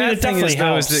 The bad thing is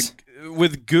that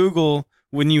with Google,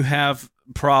 when you have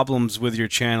problems with your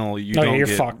channel, you don't get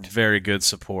fucked. Very good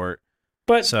support.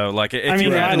 But so, like, if I mean,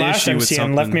 you have my an last issue with MCN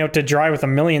something, left me out to dry with a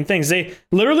million things. They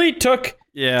literally took.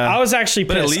 Yeah, I was actually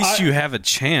pissed. But at least you have a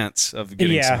chance of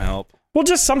getting some help. Well,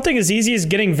 just something as easy as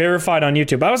getting verified on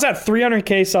YouTube. I was at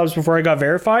 300K subs before I got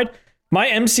verified. My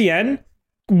MCN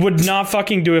would not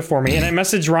fucking do it for me. And I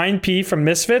messaged Ryan P from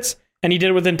Misfits, and he did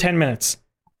it within 10 minutes.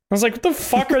 I was like, what the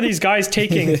fuck are these guys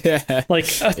taking like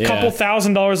a couple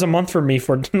 $1,000s a month from me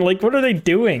for? Like, what are they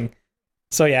doing?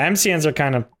 So yeah, MCNs are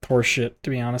kind of horseshit, to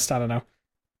be honest. I don't know.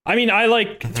 I mean, I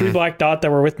like 3 Black Dot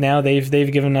that we're with now. They've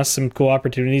given us some cool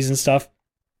opportunities and stuff.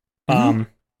 Oh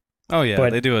yeah,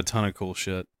 they do a ton of cool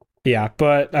shit. Yeah,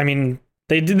 but I mean,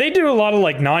 they do a lot of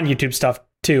like non-YouTube stuff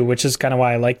too, which is kind of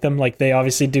why I like them. Like they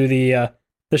obviously do the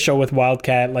show with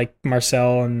Wildcat, like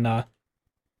Marcel and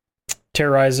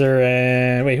Terrorizer,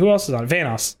 and wait, who else is on?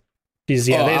 Vanos.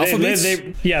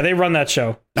 They run that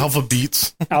show. Alpha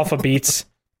Beats. Alpha Beats.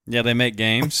 Yeah, they make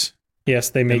games. Yes,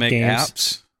 they make games.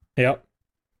 Apps. Yep.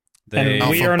 And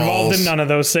we are involved in none of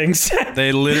those things.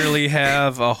 They literally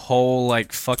have a whole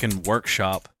like fucking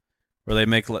workshop where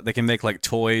they can make like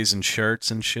toys and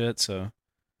shirts and shit. So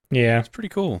yeah, it's pretty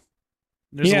cool.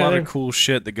 There's a lot of cool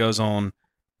shit that goes on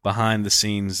behind the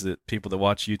scenes that people that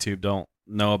watch YouTube don't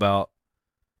know about.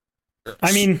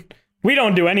 I mean, we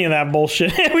don't do any of that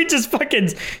bullshit. We just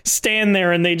fucking stand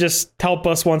there and they just help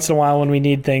us once in a while when we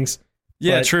need things.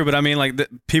 Yeah, true, but I mean, like,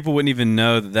 people wouldn't even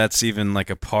know that that's even,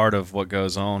 like, a part of what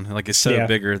goes on. Like, it's so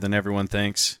bigger than everyone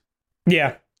thinks.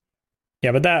 Yeah.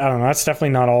 Yeah, but that, I don't know, that's definitely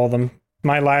not all of them.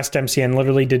 My last MCN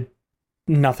literally did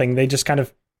nothing. They just kind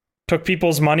of took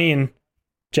people's money and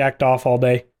jacked off all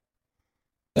day.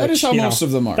 That is how most of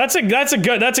them are. That's a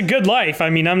good life. I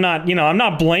mean, I'm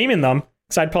not blaming them,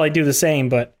 because I'd probably do the same,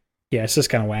 but yeah, it's just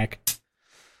kind of whack.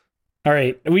 All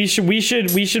right, we should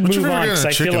move on, because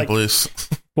I feel like...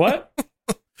 What?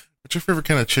 What's your favorite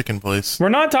kind of chicken place? We're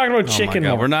not talking about chicken.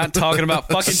 We're not talking about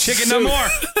fucking chicken no more.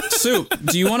 Soup,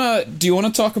 do you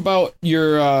wanna talk about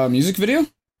your music video?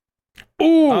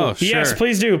 Ooh, yes,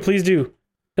 please do.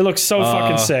 It looks so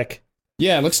fucking sick.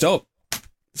 Yeah, it looks dope.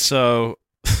 So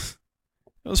it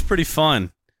was pretty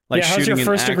fun. Like, how's your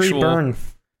first degree burn?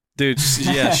 Dude,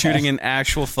 yeah, shooting an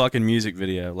actual fucking music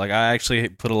video. Like, I actually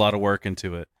put a lot of work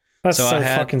into it. That's so I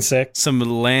had fucking sick. Some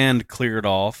land cleared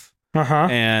off.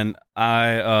 And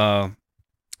I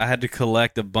had to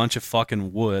collect a bunch of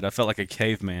fucking wood. I felt like a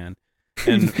caveman,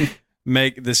 and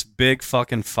make this big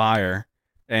fucking fire.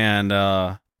 And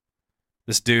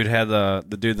this dude had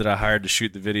the dude that I hired to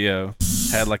shoot the video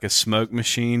had like a smoke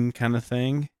machine kind of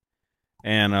thing,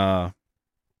 and I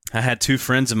had 2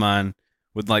 friends of mine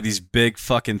with like these big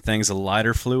fucking things of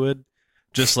lighter fluid,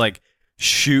 just like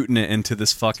shooting it into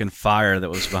this fucking fire that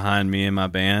was behind me and my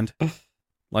band,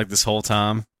 like this whole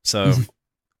time. So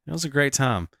it was a great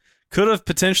time. Could have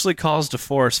potentially caused a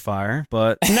forest fire,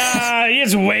 but nah,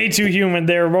 it's way too humid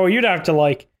there, bro. You'd have to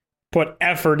like put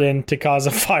effort in to cause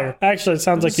a fire. Actually, it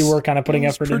sounds like you were kind of putting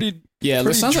effort in. Yeah,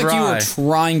 it sounds like you were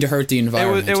trying to hurt the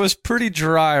environment. It was pretty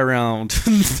dry around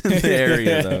the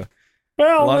area, though.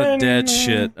 Well, a lot of dead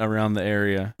shit around the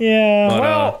area. Yeah,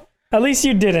 but, at least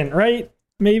you didn't, right?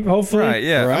 Maybe, hopefully. Right,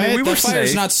 yeah. Right? I mean, the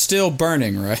fire's not still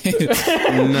burning, right?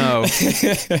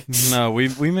 No,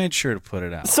 we made sure to put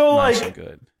it out. So, nice like, and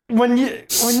good. when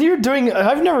you're doing,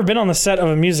 I've never been on the set of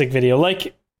a music video.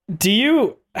 Like, do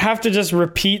you have to just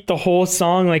repeat the whole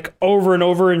song like over and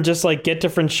over and just like get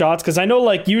different shots? Because I know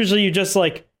like usually you just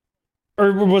like,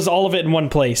 or was all of it in one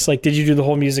place? Like, did you do the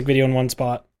whole music video in one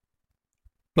spot?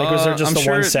 Like, was there just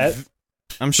one set?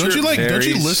 I'm sure. Don't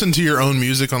you listen to your own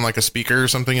music on like a speaker or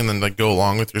something and then like go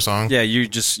along with your song? Yeah, you're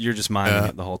just miming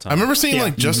it the whole time. I remember seeing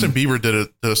like Justin Bieber did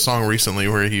a song recently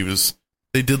where he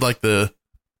did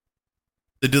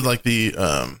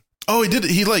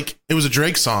it was a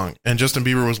Drake song and Justin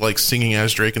Bieber was like singing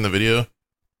as Drake in the video,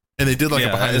 and they did like a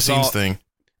behind the scenes thing.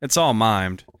 It's all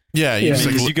mimed. Yeah, because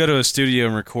you go to a studio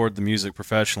and record the music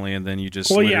professionally, and then you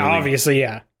just obviously,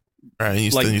 yeah.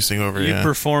 Right, then you sing over it. You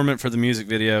perform it for the music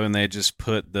video, and they just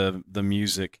put the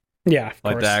music,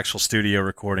 like the actual studio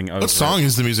recording over. What song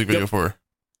is the music video for?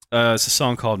 It's a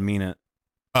song called "Mean It."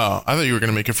 Oh, I thought you were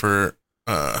gonna make it for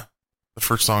the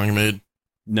first song you made.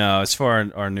 No, it's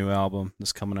for our new album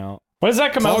that's coming out. When does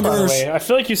that come out, by the way? I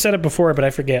feel like you said it before, but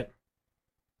I forget.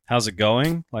 How's it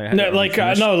going?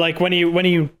 Like when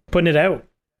you putting it out?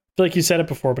 I feel like you said it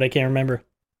before, but I can't remember.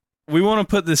 We want to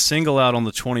put this single out on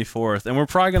the 24th, and we're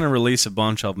probably going to release a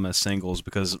bunch of them as singles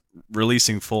because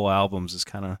releasing full albums is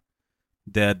kind of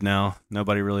dead now.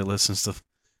 Nobody really listens to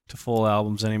full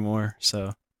albums anymore,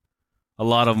 so A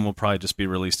lot of them will probably just be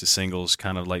released as singles,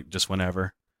 kind of like just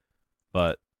whenever.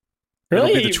 But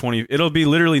Really? It'll be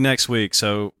literally next week.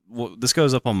 So this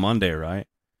goes up on Monday, right?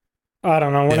 I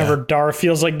don't know. Whenever Dar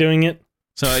feels like doing it.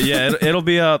 So yeah, it'll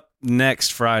be up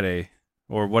next Friday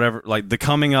or whatever, like the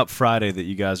coming up Friday that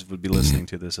you guys would be listening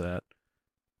to this at,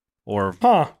 or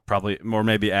probably, or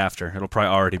maybe after. It'll probably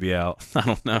already be out. I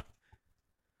don't know.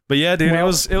 But yeah, dude, it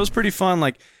was pretty fun.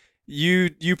 Like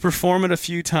you perform it a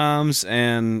few times,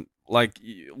 and like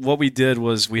what we did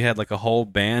was we had like a whole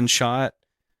band shot,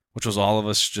 which was all of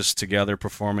us just together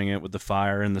performing it with the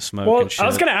fire and the smoke. Well, and shit. I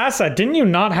was gonna ask that. Didn't you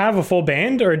not have a full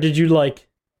band, or did you like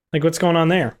what's going on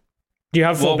there? Do you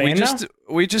have a full band now?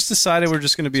 We just decided we're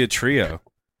just going to be a trio.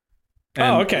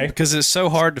 And okay. Because it's so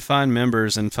hard to find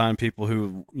members and find people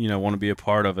who want to be a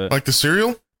part of it. Like the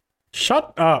cereal?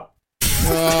 Shut up.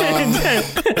 I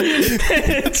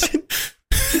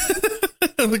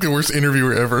think the worst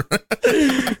interviewer ever.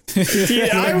 I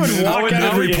would walk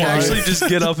out. I would actually just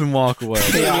get up and walk away.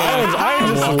 Yeah, I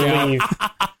would just leave.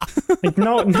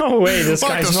 Like, no way, this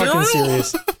guy's fucking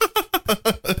serious.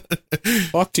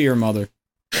 Fuck to your mother.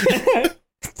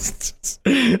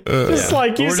 Just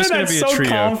like you said that so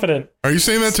confident. Are you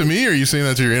saying that to me, or are you saying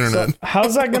that to your internet? So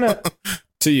how's that gonna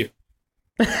to you,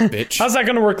 bitch? How's that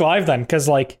gonna work live then? Because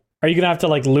like, are you gonna have to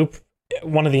like loop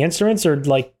one of the instruments, or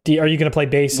like, are you gonna play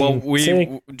bass? Well,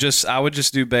 I would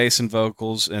just do bass and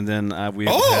vocals, and then we.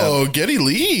 Geddy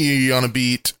Lee on a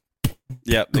beat.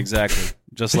 Yep, exactly,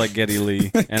 just like Geddy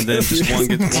Lee, and then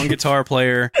just one guitar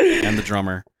player and the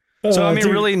drummer. So, I mean,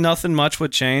 really nothing much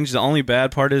would change. The only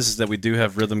bad part is that we do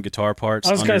have rhythm guitar parts.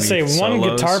 I was going to say, one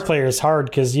guitar player is hard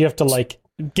because you have to, like,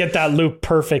 get that loop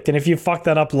perfect. And if you fuck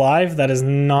that up live, that is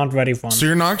not very fun. So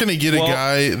you're not going to get a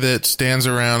guy that stands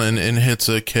around and hits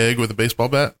a keg with a baseball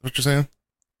bat? What you're saying?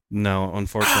 No,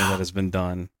 unfortunately, that has been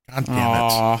done. God damn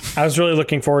it. I was really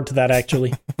looking forward to that,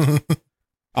 actually.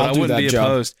 I wouldn't be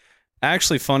opposed.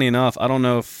 Actually, funny enough, I don't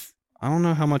know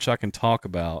how much I can talk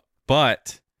about,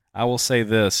 but I will say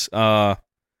this.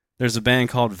 There's a band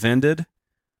called Vended,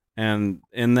 and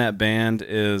in that band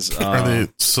is... Are they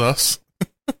sus?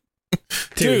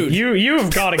 Dude,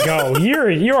 you've got to go.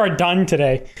 You are done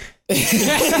today.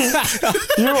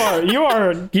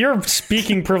 Your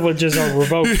speaking privileges are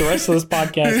revoked the rest of this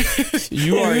podcast.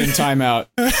 You are in timeout.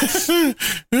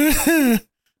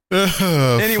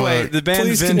 Anyway, the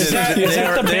band Vended,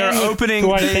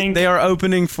 they are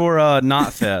opening for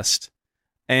Knotfest.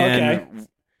 And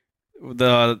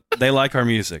they like our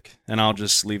music, and I'll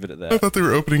just leave it at that. I thought they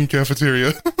were opening a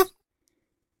cafeteria.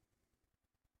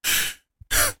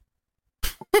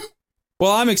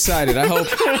 Well, I'm excited. I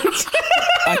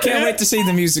can't wait to see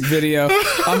the music video.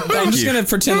 I'm just going to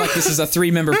pretend like this is a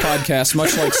 3-member podcast,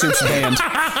 much like Soup's band.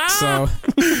 So,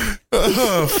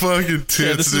 fucking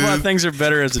tits, this is why things are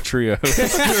better as a trio.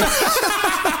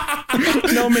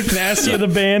 No McNasty of the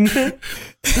band.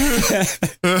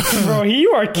 Bro,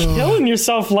 you are killing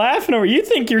yourself laughing over. You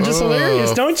think you're just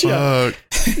hilarious, don't you?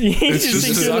 You just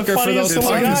think you're the funniest It's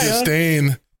like guy,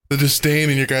 the disdain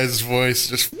in your guys' voice,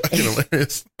 just fucking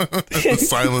hilarious. The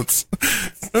silence.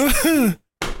 But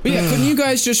yeah, couldn't you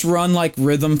guys just run like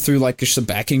rhythm through like just a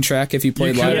backing track if you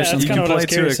played live or something?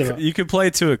 You could play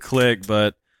to a click,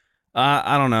 but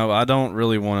I don't know. I don't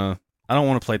want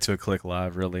to play to a click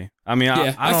live, really. I mean,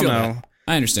 I don't know. That.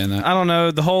 I understand that. I don't know.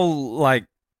 The whole like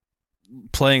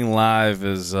playing live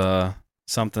is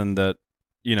something that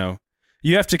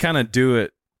you have to kind of do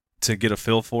it to get a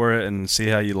feel for it and see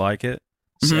how you like it.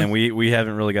 Mm-hmm. And we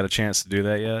haven't really got a chance to do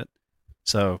that yet.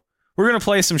 So we're gonna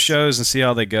play some shows and see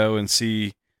how they go and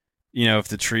see, if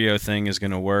the trio thing is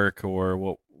gonna work or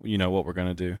what we're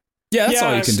gonna do. Yeah, that's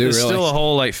all you can do. It's really. Still a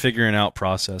whole like figuring out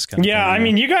process kind of thing. I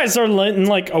mean, you guys are in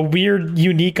like a weird,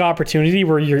 unique opportunity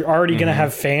where you're already gonna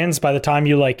have fans by the time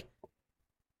you like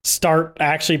start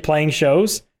actually playing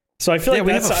shows. So I feel like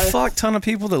we have a fuck ton of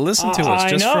people that listen to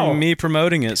us just from me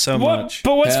promoting it so much.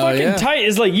 But what's fucking tight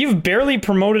is like you've barely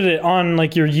promoted it on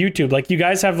like your YouTube. Like you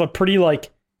guys have a pretty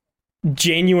like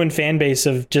genuine fan base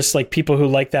of just like people who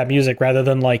like that music rather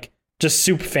than like just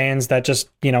Soup fans that just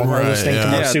are listening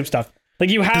to more Soup stuff. Like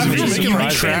you have if you're making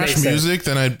like trash music,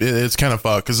 then it's kind of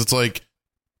fucked because it's like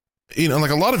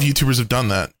like a lot of YouTubers have done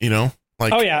that.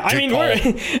 Like, I mean,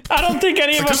 I don't think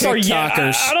any of us are.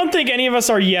 I don't think any of us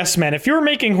are yes men. If you were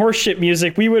making horseshit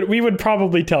music, we would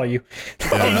probably tell you.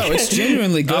 Oh no, it's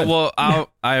genuinely good. Well,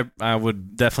 I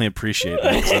would definitely appreciate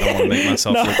that because I don't want to make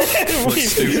myself look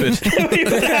stupid.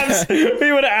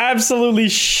 We would absolutely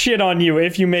shit on you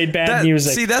if you made bad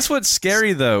music. See, that's what's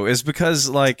scary though, is because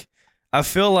like I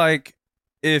feel like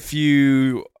if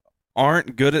you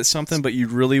aren't good at something but you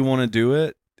really want to do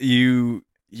it, you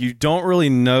you don't really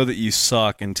know that you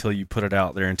suck until you put it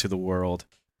out there into the world.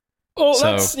 Oh,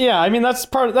 that's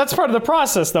part of the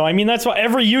process, though. I mean, that's why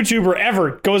every YouTuber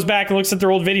ever goes back and looks at their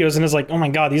old videos and is like, "Oh my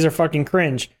god, these are fucking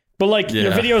cringe." But like,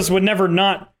 your videos would never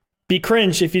not be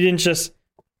cringe if you didn't just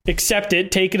accept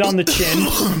it, take it on the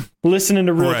chin, listen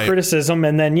to real criticism,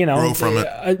 and then grow from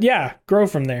it. Grow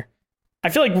from there. I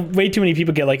feel like way too many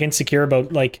people get like insecure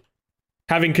about like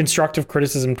having constructive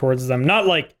criticism towards them.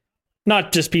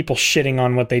 Not just people shitting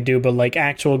on what they do, but like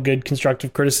actual good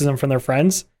constructive criticism from their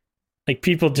friends. Like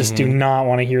people just do not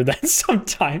want to hear that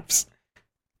sometimes.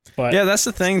 But yeah, that's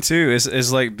the thing too.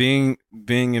 Is like being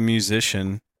a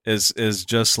musician is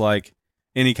just like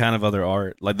any kind of other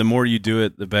art. Like the more you do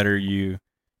it, the better you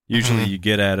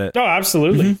get at it. Oh,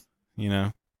 absolutely.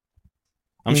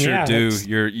 I'm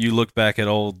sure you look back at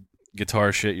old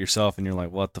guitar shit yourself and you're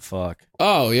like, what the fuck?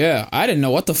 Oh yeah, I didn't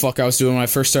know what the fuck I was doing when I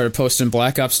first started posting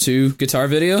Black Ops 2 guitar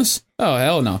videos. Oh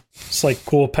hell no. It's like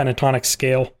cool pentatonic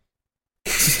scale.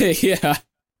 Yeah.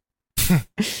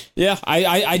 Yeah,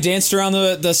 I danced around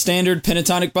the standard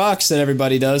pentatonic box that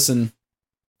everybody does. And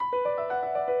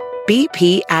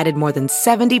BP added more than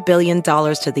 $70 billion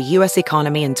to the U.S.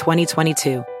 economy in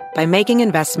 2022 by making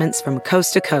investments from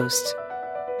coast to coast.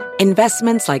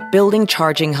 Investments like building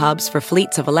charging hubs for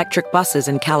fleets of electric buses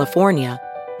in California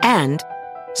and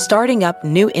starting up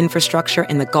new infrastructure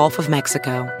in the Gulf of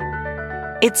Mexico.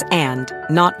 It's and,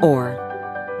 not or.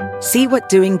 See what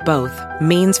doing both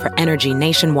means for energy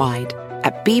nationwide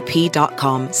at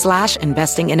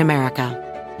bp.com/investing in America.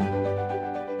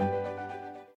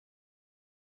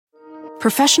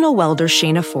 Professional welder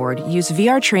Shayna Ford used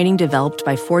VR training developed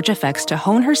by ForgeFX to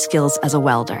hone her skills as a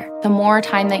welder. The more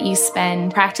time that you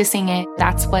spend practicing it,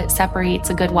 that's what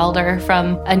separates a good welder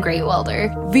from a great welder.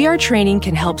 VR training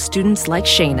can help students like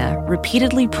Shayna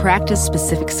repeatedly practice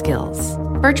specific skills.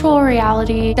 Virtual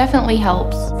reality definitely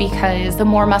helps because the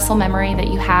more muscle memory that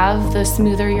you have, the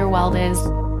smoother your weld is.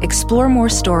 Explore more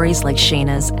stories like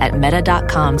Shayna's at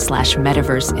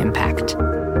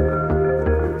meta.com/metaverseimpact.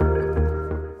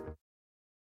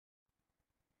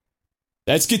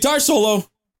 That's guitar solo.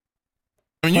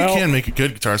 I mean, you can make a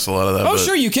good guitar solo out of that. Oh,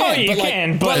 sure you can. You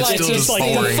can, but it's like, still it's just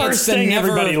like boring. the first thing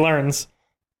everybody learns.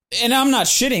 And I'm not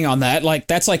shitting on that. Like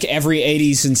that's like every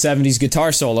 80s and 70s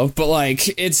guitar solo. But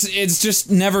like it's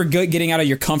just never good getting out of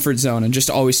your comfort zone and just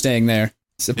always staying there.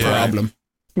 It's a problem.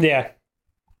 Yeah.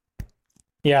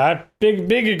 Yeah, I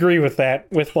big agree with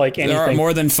that. With like anything. There are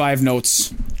more than 5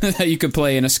 notes that you could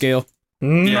play in a scale.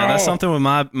 No. Yeah, that's something with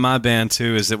my band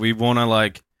too. Is that we want to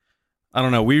like, I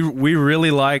don't know. We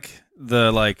really like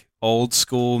the like old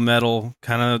school metal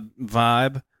kind of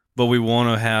vibe, but we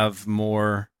want to have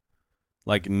more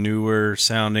like newer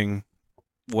sounding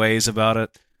ways about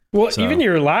it. Well, even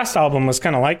your last album was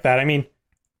kind of like that. I mean,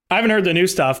 I haven't heard the new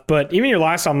stuff, but even your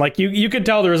last album, like you could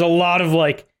tell there was a lot of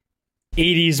like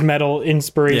 80s metal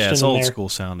inspiration. Yeah, it's in old there. school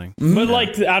sounding. But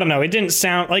like, I don't know, it didn't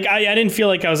sound like I didn't feel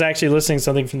like I was actually listening to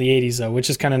something from the 80s though, which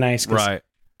is kind of nice. Right.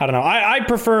 I don't know. I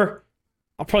prefer,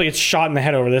 I'll probably get shot in the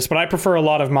head over this, but I prefer a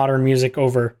lot of modern music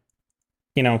over,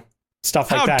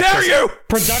 stuff like that. How dare you!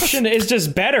 Production is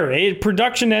just better.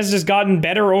 Production has just gotten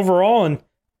better overall and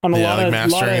on a lot like of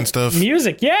mastering and stuff.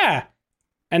 Music. Yeah.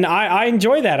 And I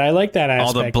enjoy that. I like that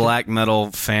aspect. All the black metal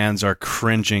fans are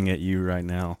cringing at you right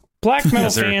now. Black metal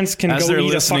fans can go eat a fucking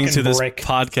listening to this brick.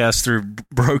 podcast through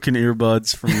broken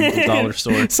earbuds from the dollar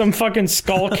store. Some fucking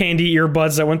skull candy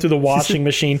earbuds that went through the washing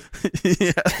machine.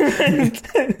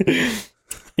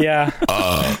 Yeah.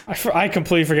 I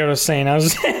completely forgot what I was saying. I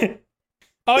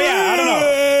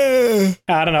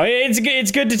don't know.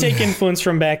 It's good to take influence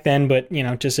from back then, but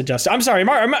just adjust. I'm sorry.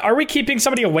 Are we keeping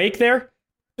somebody awake there?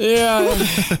 Yeah,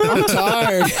 I'm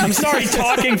tired. I'm sorry,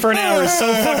 talking for an hour is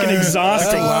so fucking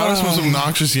exhausting. Loudest was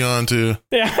obnoxious yawn too.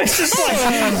 Yeah, it's just like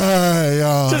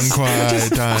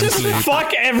just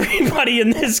fuck everybody in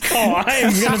this call. I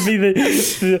am gonna be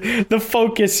the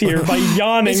focus here by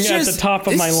yawning at the top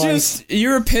of my lungs.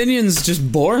 Your opinions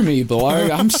just bore me, Blarg.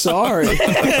 I'm sorry.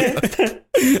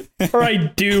 Or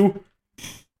I do.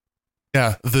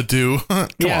 Yeah, the dew.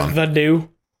 The dew.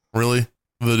 Really?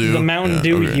 The dew. The Mountain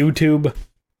Dew YouTube.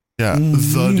 Yeah,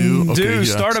 the dew. Okay, Dude,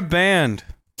 start a band.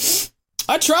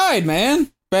 I tried,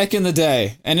 man, back in the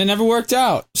day, and it never worked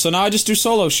out. So now I just do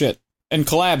solo shit and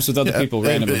collabs with other people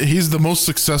randomly. He's the most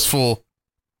successful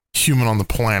human on the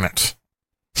planet.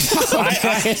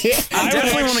 I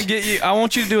definitely want to get you. I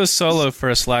want you to do a solo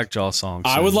for a Slackjaw song.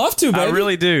 I would love to, baby. I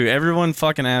really do. Everyone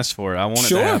fucking asked for it. I want it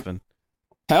to happen.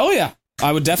 Hell yeah.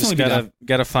 I would definitely Just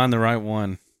gotta find the right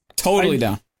one. Totally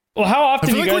down. Well, how often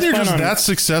I feel you like guys when you're plan just on... that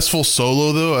successful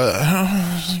solo, though, I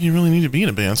don't think you really need to be in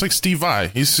a band. It's like Steve Vai.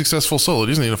 He's successful solo. He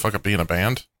doesn't need to fuck up be in a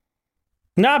band.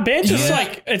 Nah, band's just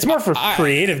like, it's more for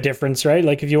creative difference, right?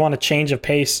 Like, if you want a change of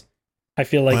pace, I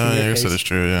feel like. I guess that is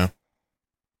true, yeah.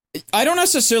 I don't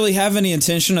necessarily have any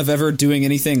intention of ever doing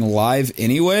anything live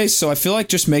anyway, so I feel like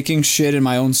just making shit in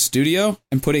my own studio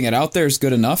and putting it out there is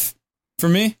good enough for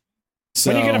me. So,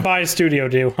 when are you going to buy a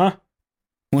studio, huh?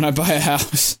 When I buy a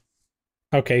house.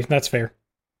 Okay, that's fair.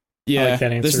 Yeah, I like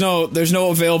that answer. There's no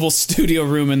available studio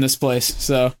room in this place,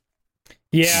 so.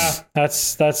 Yeah,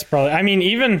 that's probably, I mean,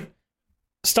 even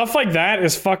stuff like that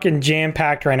is fucking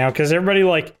jam-packed right now, because everybody,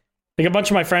 like a bunch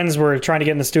of my friends were trying to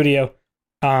get in the studio.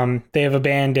 They have a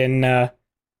band, and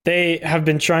they have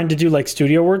been trying to do like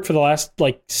studio work for the last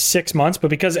like 6 months, but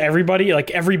because everybody,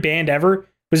 like every band ever,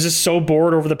 was just so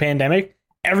bored over the pandemic,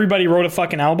 everybody wrote a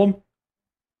fucking album.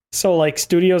 So like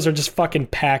studios are just fucking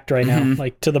packed right now,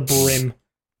 like to the brim.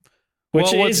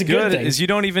 Which what's is a good thing. is you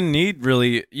don't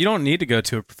need to go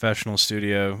to a professional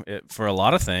studio for a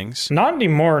lot of things. Not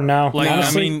anymore now. Like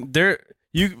honestly. I mean,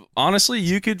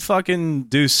 you could fucking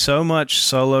do so much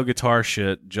solo guitar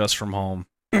shit just from home.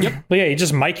 Yep. But yeah, you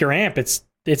just mic your amp. It's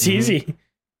easy.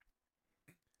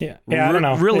 Yeah, I don't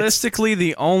know. Realistically,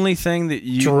 the only thing that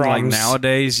you drums. like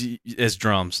nowadays is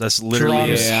drums. That's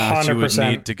literally what you would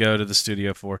need to go to the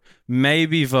studio for.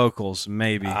 Maybe vocals,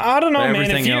 maybe. I don't know, but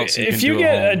man. If you do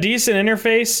get a decent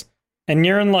interface and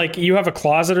you're in like you have a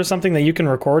closet or something that you can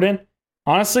record in,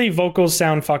 honestly, vocals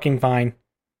sound fucking fine.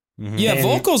 Mm-hmm. Yeah, and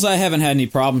vocals I haven't had any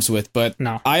problems with, but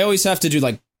no. I always have to do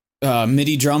like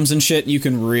MIDI drums and shit. You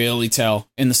can really tell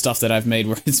in the stuff that I've made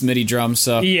where it's MIDI drums.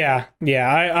 So yeah,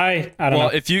 I don't know.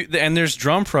 Well, and there's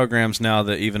drum programs now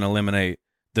that even eliminate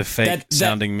the fake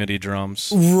sounding MIDI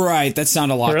drums. Right, that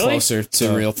sound a lot closer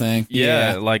to a real thing.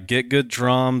 Yeah, like Get Good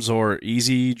Drums or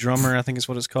Easy Drummer, I think is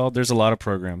what it's called. There's a lot of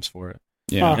programs for it.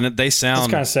 Yeah, and they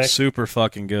sound super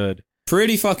fucking good.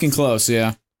 Pretty fucking close,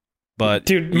 yeah. But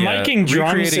dude, miking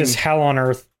drums is hell on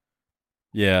earth.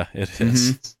 Yeah, it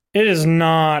is. Mm-hmm. It is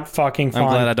not fucking fun. I'm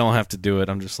glad I don't have to do it.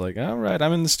 I'm just like, all right,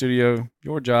 I'm in the studio.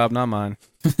 Your job, not mine.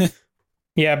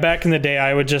 Yeah, back in the day,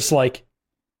 I would just like,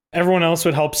 everyone else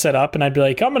would help set up, and I'd be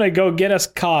like, I'm going to go get us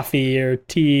coffee or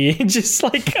tea. Just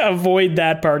like avoid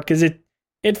that part, because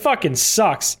it fucking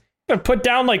sucks. You gotta put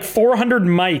down like 400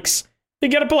 mics. You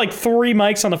gotta put like 3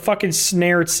 mics on the fucking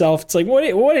snare itself. It's like,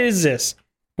 what is this?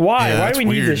 Why? Yeah, Why do we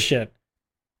need this shit?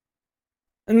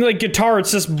 And like guitar,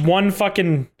 it's just one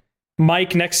fucking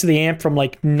mic next to the amp from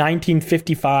like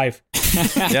 1955.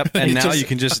 Yep, and now you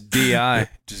can just DI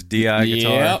guitar.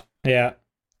 Yep. Yeah.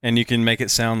 And you can make it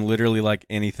sound literally like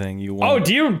anything you want. Oh,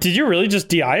 did you really just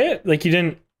DI it? Like you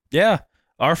didn't? Yeah.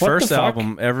 Our first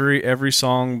album, every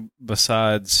song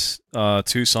besides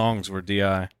 2 songs were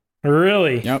DI.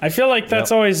 Really? Yep. I feel like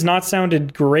that's always not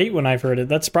sounded great when I've heard it.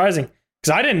 That's surprising.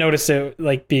 Because I didn't notice it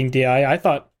like being DI. I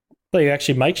thought you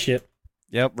actually mic shit.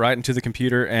 Yep, right into the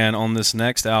computer. And on this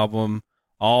next album,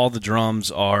 all the drums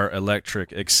are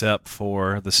electric except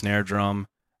for the snare drum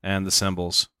and the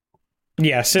cymbals.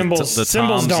 Yeah, cymbals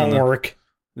don't work.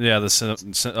 Yeah,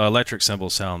 the electric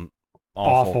cymbals sound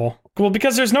awful. Well,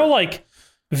 because there's no like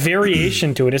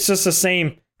variation to it. It's just the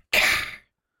same.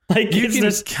 Like you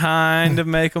can kind of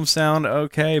make them sound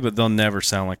okay, but they'll never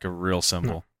sound like a real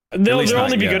cymbal. They'll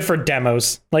only be good for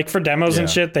demos. Like for demos and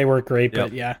shit, they work great.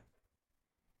 But yeah,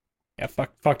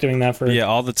 fuck doing that for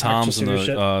all the toms and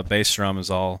the bass drum is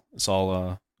all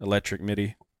electric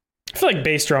MIDI. I feel like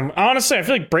bass drum. Honestly, I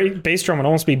feel like bass drum would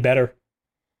almost be better.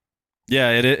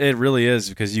 Yeah, it really is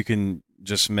because you can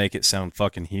just make it sound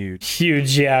fucking huge.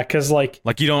 Huge, yeah, because like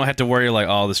you don't have to worry like,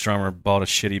 oh, this drummer bought a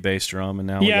shitty bass drum and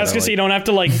now I was gonna say you don't have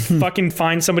to like fucking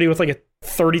find somebody with like a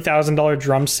 $30,000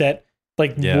 drum set.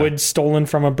 Wood stolen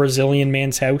from a Brazilian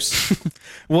man's house.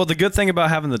 Well, the good thing about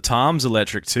having the toms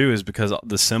electric too is because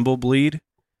the cymbal bleed.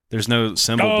 There's no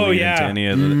cymbal bleed into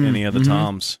any of the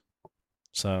toms.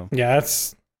 So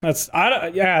that's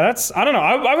I don't know.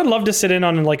 I would love to sit in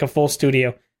on like a full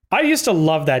studio. I used to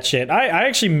love that shit. I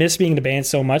actually miss being in a band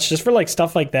so much just for like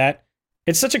stuff like that.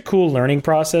 It's such a cool learning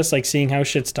process, like seeing how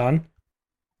shit's done.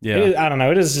 Yeah, I don't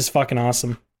know. It is just fucking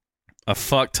awesome. A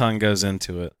fuck ton goes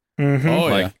into it. Mm-hmm.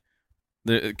 Oh yeah.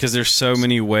 Because there's so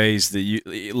many ways that you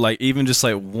like, even just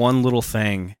like one little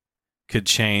thing could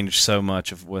change so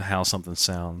much of how something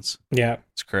sounds. Yeah,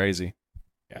 it's crazy.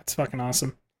 Yeah, it's fucking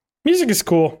awesome. Music is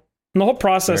cool, and the whole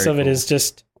process of it is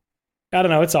just, I don't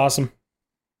know, it's awesome.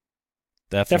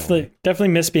 Definitely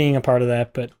miss being a part of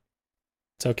that, but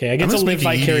it's okay. I get to live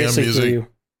vicariously through you.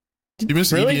 Do you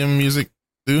miss EDM music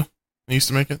too? I used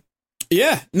to make it.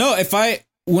 Yeah, no. If I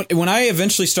when I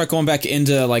eventually start going back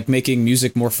into like making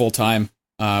music more full time,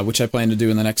 which I plan to do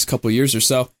in the next couple of years or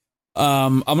so,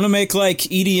 I'm gonna make like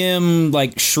EDM,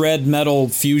 like shred metal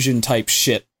fusion type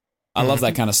shit. I love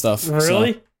that kind of stuff.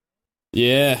 Really? So,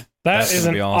 yeah, that is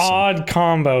an odd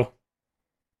combo.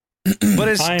 But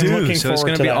it's Dude, so it's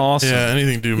gonna be awesome. Yeah,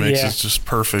 anything Dude makes is just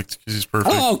perfect because he's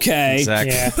perfect. Oh, okay.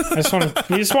 Exactly. Yeah,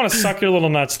 you just want to suck your little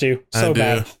nuts, dude. So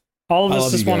bad. All of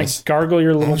us just want to gargle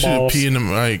your little balls. I want you to pee into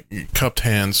my cupped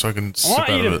hands so I can sip out of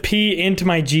it. I want you to pee into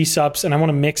my G-Sups, and I want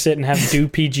to mix it and have Do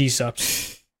pee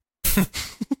G-Sups.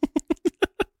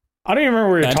 I don't even remember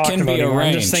what we were talking about anymore.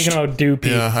 I'm just thinking about Do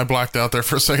pee. Yeah, I blacked out there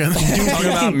for a second. Talking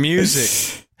about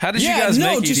music. How did you guys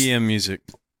make EDM music?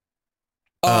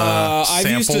 I've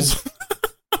used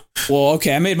well,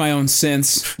 okay, I made my own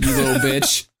synths, you little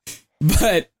bitch.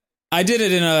 But I did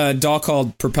it in a DAW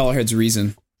called Propellerhead's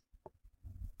Reason.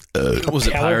 Was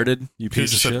it pirated? You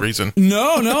piece of shit. Reason.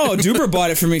 No, Duper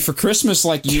bought it for me for Christmas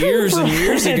like years and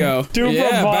years ago.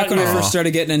 Back when I first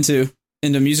started getting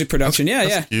into music production.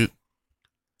 That's cute.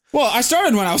 Well, I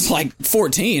started when I was like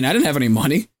 14. I didn't have any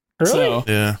money. Really? So,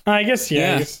 yeah. I guess.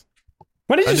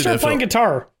 When did you start playing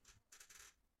guitar?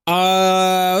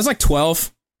 I was like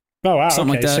 12. Oh, wow.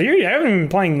 Something like that. So you haven't been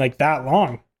playing like that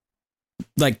long.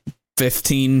 Like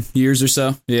 15 years or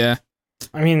so. Yeah.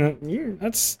 I mean,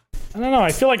 that's... I don't know.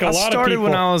 I feel like a lot of people... I started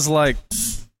when I was like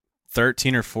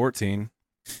 13 or 14.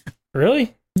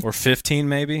 Really? Or 15,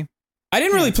 maybe. I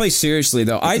didn't really play seriously,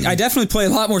 though. I definitely play a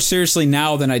lot more seriously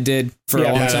now than I did for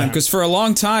a long time. Because for a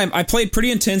long time, I played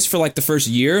pretty intense for like the first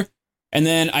year. And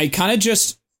then I kind of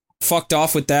just fucked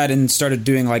off with that and started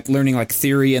doing like learning like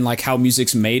theory and like how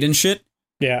music's made and shit.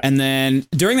 Yeah. And then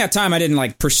during that time, I didn't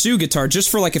like pursue guitar just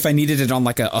for like if I needed it on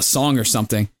like a song or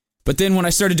something. But then when I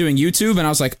started doing YouTube and I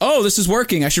was like, oh, this is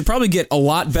working. I should probably get a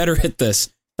lot better at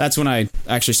this. That's when I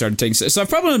actually started taking it. So I've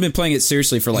probably been playing it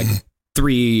seriously for like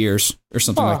 3 years or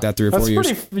something like that, 3 or 4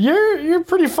 years. You're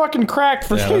pretty fucking cracked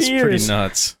for 3 years. That's pretty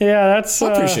nuts. Yeah, that's...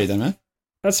 I appreciate that, man.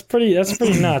 That's pretty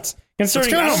nuts. That's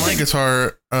kind of how my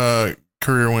guitar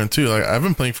career went, too. Like I've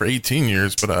been playing for 18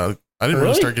 years, but I didn't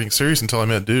really start getting serious until I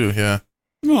met Du, yeah.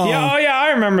 Yeah,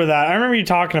 I remember that. I remember you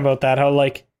talking about that, how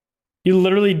like... You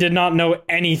literally did not know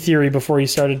any theory before you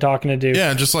started talking to Du.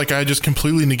 Yeah, just like I just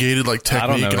completely negated like technique. I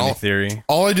don't know and any theory.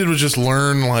 All I did was just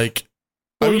learn like...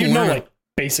 Well, you know like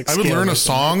basic I would learn a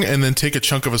song and then take a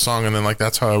chunk of a song and then like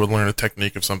that's how I would learn a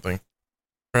technique of something.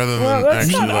 Rather than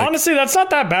actually honestly, that's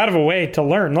not that bad of a way to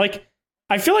learn. Like,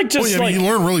 I feel like just like... you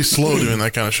learn really slow doing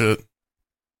that kind of shit.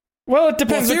 Well, it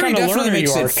depends what kind of learner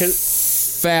you are.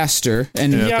 Faster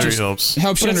and theory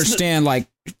helps you understand like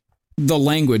the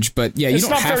language, but you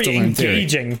don't have to learn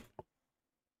theory.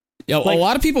 Yeah, a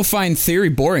lot of people find theory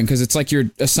boring because it's like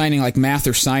you're assigning like math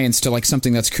or science to like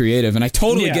something that's creative, and I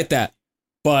totally get that.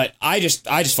 But I just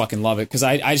fucking love it because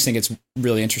I just think it's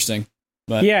really interesting.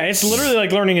 But yeah, it's literally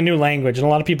like learning a new language, and a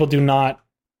lot of people do not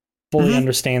fully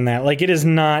understand that. Like, it is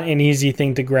not an easy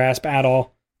thing to grasp at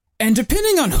all. And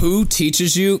depending on who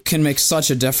teaches you can make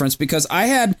such a difference because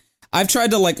I've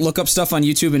tried to like look up stuff on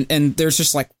YouTube and there's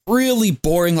just like really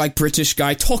boring like British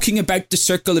guy talking about the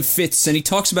circle of fifths and he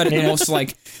talks about it in the most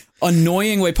like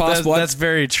annoying way possible. That's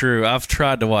very true. I've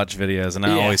tried to watch videos and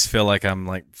I always feel like I'm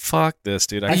like, fuck this,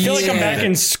 dude. I feel like I'm back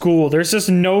in school. There's just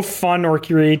no fun or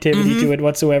creativity to it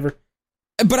whatsoever.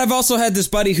 But I've also had this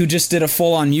buddy who just did a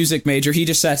full-on music major. He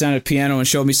just sat down at a piano and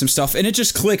showed me some stuff and it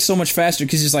just clicked so much faster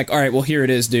because he's like, all right, well, here it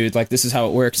is, dude. Like, this is how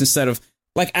it works instead of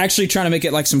like actually trying to make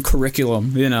it like some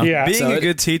curriculum, you know? Yeah. Being a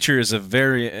good teacher is a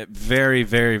very, very,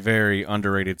 very, very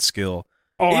underrated skill.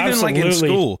 Oh, even absolutely. like in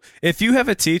school, if you have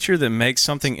a teacher that makes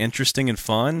something interesting and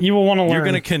fun, you will want to learn. You're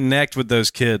going to connect with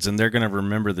those kids and they're going to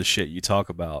remember the shit you talk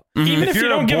about. Even if you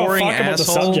don't give a fuck about the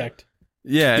subject.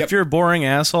 Yeah, if you're a boring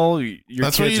asshole, your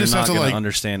kids are not going to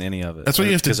understand any of it. That's why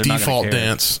you have to default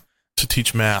dance to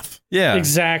teach math. Yeah,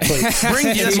 exactly. That's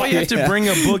why you have to bring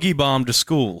a boogie bomb to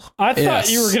school. I thought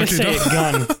you were going to say a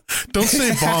gun. Don't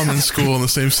say bomb in school in the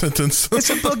same sentence.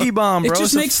 It's a boogie bomb, bro. It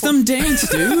just makes them dance,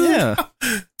 dude. Yeah.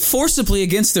 Forcibly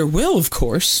against their will, of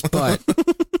course, but...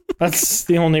 That's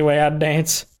the only way I'd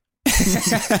dance.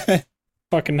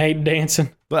 Fucking hate dancing.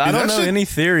 But I don't know any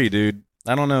theory, dude.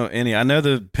 I don't know any. I know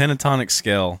the pentatonic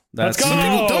scale. Let's go.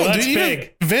 That's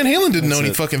big. Van Halen didn't know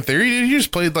any fucking theory, dude. He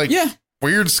just played like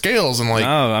weird scales and like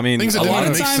things that didn't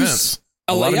make sense.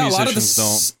 A lot of musicians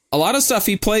don't. A lot of stuff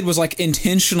he played was like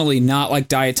intentionally not like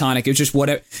diatonic. It was just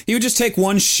whatever. He would just take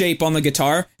one shape on the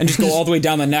guitar and just go all the way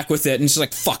down the neck with it, and just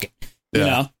like fuck it, you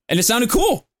know. And it sounded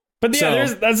cool. But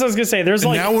that's what I was gonna say. There's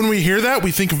like now when we hear that, we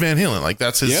think of Van Halen. Like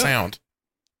that's his sound.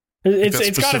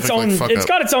 It's got its own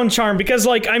got its own charm because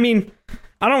like I mean,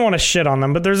 I don't want to shit on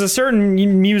them, but there's a certain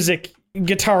music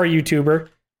guitar YouTuber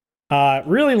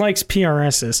really likes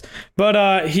PRSs,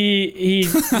 but he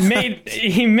made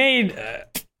he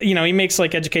makes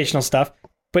like educational stuff,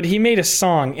 but he made a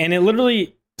song and it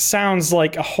literally sounds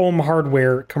like a Home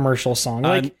Hardware commercial song.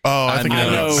 Like I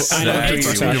know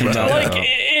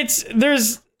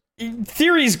there's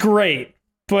theory's great,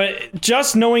 but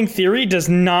just knowing theory does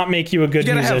not make you a good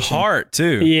musician. You gotta have heart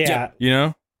too. Yeah. You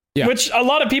know? Yeah. Which a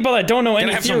lot of people that don't know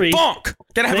any theory. Gotta have some funk.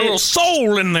 Gotta have a little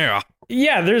soul in there.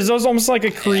 Yeah, there's almost like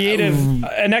a creative,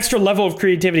 an extra level of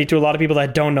creativity to a lot of people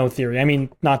that don't know theory. I mean,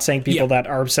 not saying people that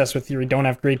are obsessed with theory don't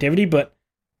have creativity, but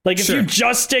like if you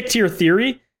just stick to your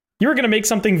theory, you're going to make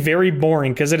something very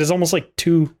boring because it is almost like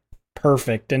too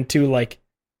perfect and too like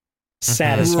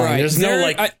satisfying. Right. There's no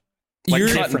like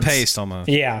cut and paste almost.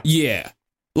 Yeah. Yeah.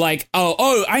 Like,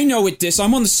 oh, I know with this,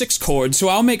 I'm on the 6th chord, so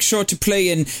I'll make sure to play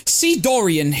in C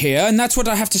Dorian here, and that's what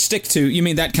I have to stick to. You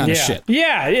mean that kind of shit?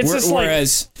 Yeah, it's just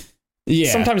whereas,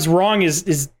 sometimes wrong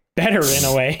is better in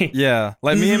a way. Yeah,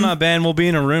 like me and my band, we'll be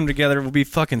in a room together, we'll be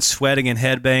fucking sweating and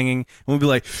headbanging, and we'll be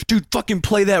like, dude, fucking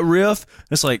play that riff. And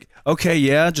it's like, okay,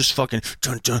 yeah, just fucking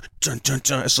dun dun dun dun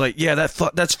dun. It's like, yeah,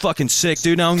 that's fucking sick,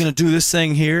 dude. Now I'm gonna do this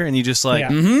thing here, and you just like,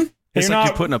 It's like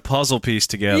you're putting a puzzle piece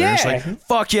together. Yeah. It's like,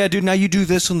 fuck yeah, dude, now you do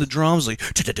this on the drums, like,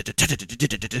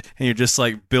 and you're just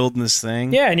like building this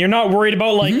thing. Yeah, and you're not worried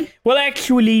about like, well,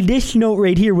 actually, this note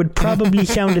right here would probably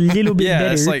sound a little bit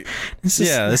better. It's like,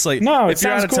 it's like, no, if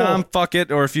you're out of time, fuck it,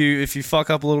 or if you fuck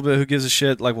up a little bit, who gives a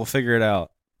shit? Like, we'll figure it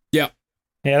out. Yeah.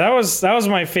 Yeah, that was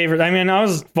my favorite. I mean, I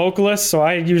was vocalist, so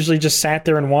I usually just sat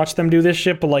there and watched them do this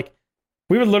shit, but like,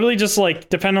 we would literally just like,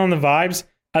 depending on the vibes,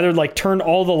 either like turn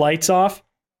all the lights off,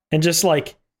 and just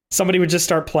like somebody would just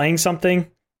start playing something,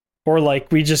 or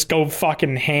like we just go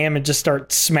fucking ham and just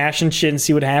start smashing shit and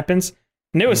see what happens.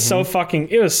 And it was so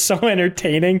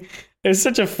entertaining. It was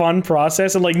such a fun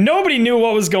process, and like nobody knew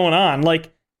what was going on.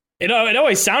 Like it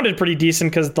always sounded pretty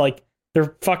decent because like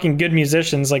they're fucking good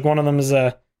musicians. Like one of them is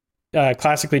a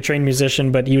classically trained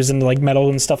musician, but he was into like metal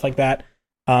and stuff like that.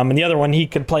 And the other one, he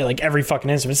could play like every fucking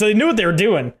instrument, so they knew what they were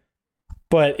doing.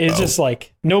 But it's just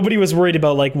like, nobody was worried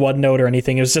about like one note or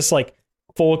anything. It was just like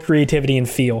full creativity and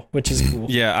feel, which is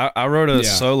cool. Yeah, I wrote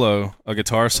a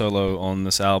guitar solo on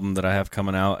this album that I have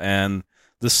coming out. And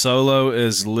the solo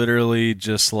is literally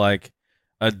just like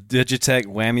a Digitech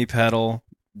whammy pedal,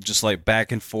 just like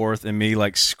back and forth, and me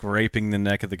like scraping the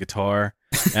neck of the guitar,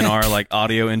 and our like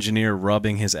audio engineer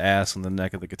rubbing his ass on the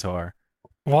neck of the guitar.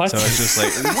 What? So it's just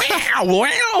like,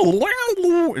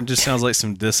 wow, it just sounds like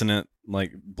some dissonant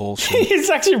like bullshit. He's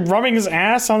actually rubbing his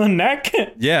ass on the neck?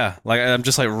 Yeah, like I'm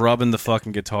just like rubbing the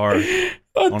fucking guitar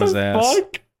on his ass.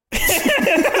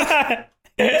 I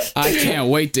can't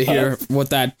wait to hear what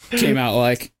that came out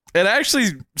like. It actually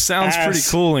sounds pretty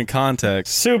cool in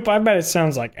context. Soup, I bet it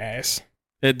sounds like ass.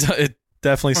 It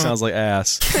definitely sounds like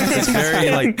ass. It's very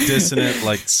like dissonant,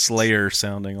 like Slayer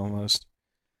sounding almost.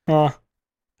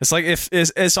 It's like if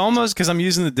it's almost, because I'm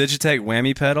using the Digitech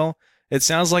whammy pedal. It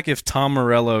sounds like if Tom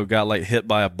Morello got like hit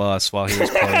by a bus while he was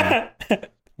playing.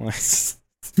 It's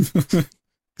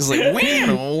like,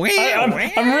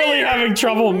 I'm really having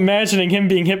trouble imagining him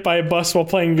being hit by a bus while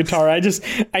playing guitar. I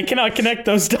cannot connect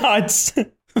those dots.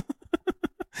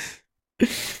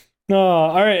 No,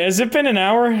 all right. Has it been an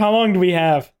hour? How long do we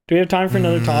have? Do we have time for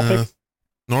another topic?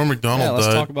 Norm Macdonald died.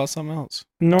 Let's talk about something else.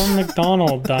 Norm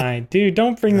Macdonald died. Dude,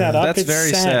 don't bring that up. That's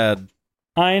very sad.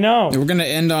 I know. We're going to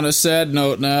end on a sad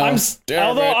note now. I'm so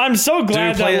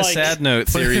glad play that a sad note,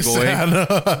 Theory Boy.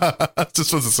 Just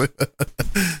supposed to say that.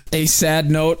 A sad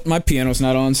note. My piano's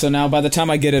not on, so now by the time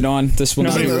I get it on, this will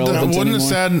not be relevant anymore. A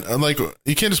sad, like,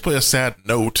 you can't just play a sad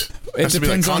note. It has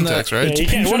depends to be like context, right? Yeah,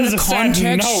 depends on the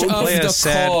context of play a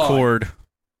sad chord.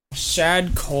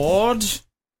 Sad chord?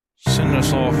 Send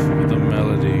us off with a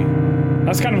melody.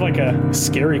 That's kind of like a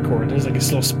scary chord. It's like it's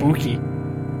a little spooky.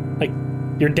 Like,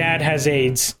 your dad has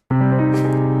AIDS. My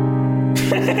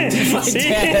dad has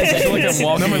AIDS. I feel like I'm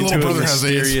walking into a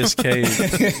mysterious cave.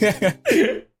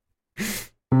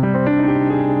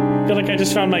 I feel like I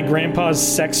just found my grandpa's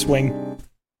sex swing.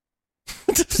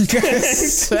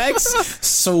 Sex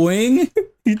swing?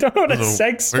 You don't know what a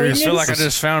sex swing is? I feel like I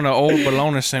just found an old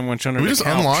bologna sandwich under the couch. We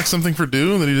just unlocked something for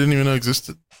Dew that he didn't even know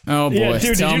existed. Oh boy! Yeah,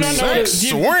 dude, did you not know sex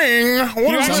swing? What do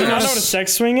you actually not know what a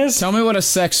sex swing is? Tell me what a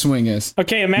sex swing is.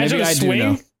 Okay, imagine Maybe a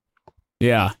swing.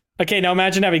 Yeah. Okay, now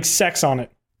imagine having sex on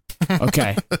it.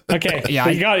 Okay. Okay.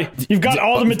 Yeah, you've got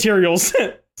all the materials.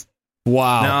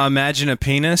 Wow. Now imagine a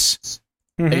penis.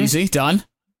 Mm-hmm. Easy. Done.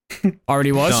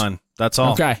 Already was done. That's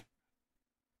all. Okay.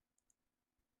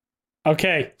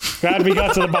 Okay. Glad we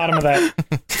got to the bottom of that.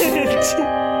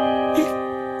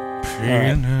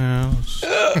 Treehouse.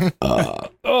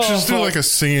 Just do like a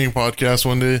singing podcast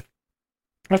one day.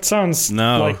 That sounds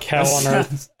like hell on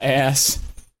earth. Ass.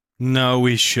 No,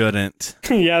 we shouldn't.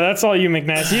 Yeah, that's all you,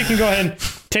 McNasty. You can go ahead and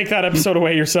take that episode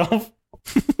away yourself.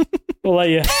 We'll let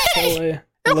you have fun.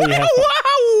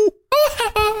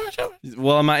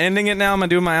 Well, am I ending it now? Am I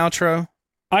doing my outro?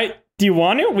 Do you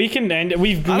want to? We can end it.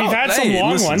 We've had some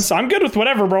long ones. I'm good with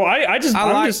whatever, bro. I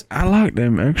like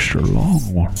them extra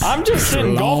long ones. I'm just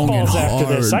hitting golf balls after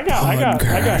this. I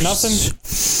got nothing.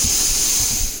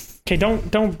 Okay,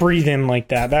 don't breathe in like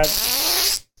that.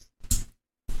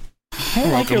 I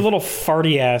don't like your little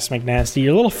farty ass, McNasty.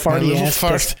 Your little farty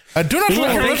ass. I do not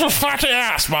like your little farty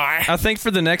ass, boy. I think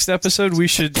for the next episode, we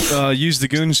should use the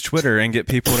Goons Twitter and get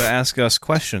people to ask us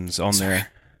questions on there.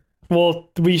 Well,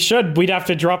 we should. We'd have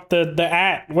to drop the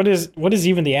at. What is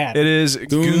even the at? It is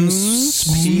Goons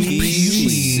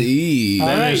PC.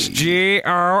 That is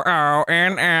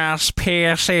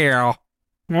GOONSPSL. All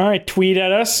right, tweet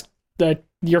at us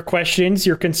your questions,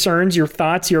 your concerns, your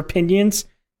thoughts, your opinions.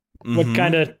 What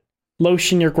kind of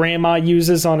lotion your grandma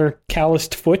uses on her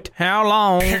calloused foot? How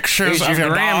long Pictures is of your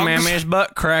your grandmammy's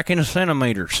butt crack in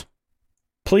centimeters?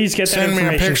 Please get that information.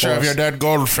 Send me a picture of your dead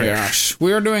goldfish. Yes,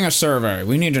 we are doing a survey.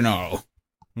 We need to know.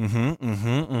 Okay,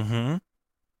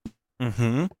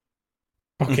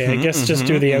 I guess just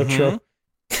do the outro.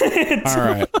 All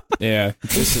right. Yeah,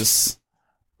 this is...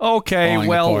 Okay,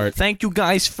 well, thank you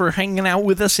guys for hanging out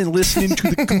with us and listening to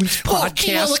the Goons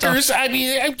podcast.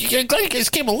 I'm glad you guys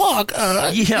came along.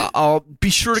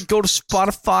 Be sure to go to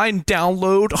Spotify and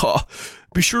download.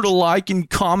 Be sure to like and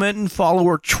comment and follow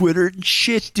our Twitter and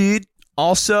shit, dude.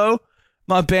 Also,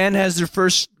 my band has their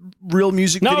first real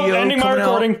music video ending my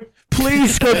recording. Out.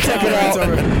 Please go check it out.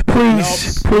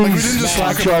 Please. We didn't just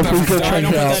slack it off. Put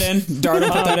that in. Dardo,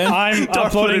 put that in. I'm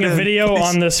uploading a video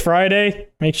on this Friday.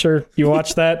 Make sure you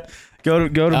watch that. Go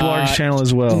to Blarg's channel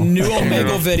as well. New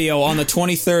Omegle video on the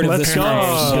 23rd of this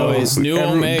month, boys. New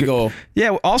Omegle.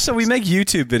 Yeah, also, we make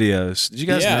YouTube videos. Did you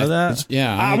guys know that?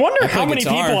 Yeah. I wonder how many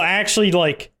people actually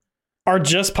are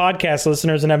just podcast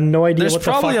listeners and have no idea what the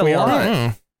fuck we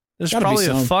are. There's probably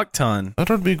a fuck ton. That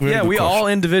would be great. Yeah, we all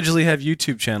individually have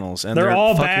YouTube channels, and they're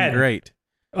all fucking bad. Great.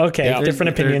 Okay, different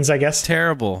opinions, I guess.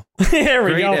 Terrible. There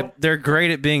we go. They're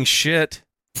great at being shit.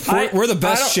 We're the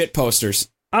best shit posters.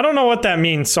 I don't know what that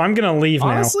means, so I'm gonna leave now.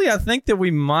 Honestly, I think that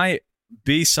we might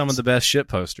be some of the best shit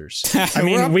posters. I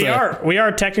mean, we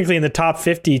are technically in the top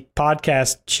 50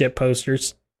 podcast shit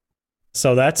posters.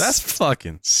 So that's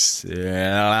fucking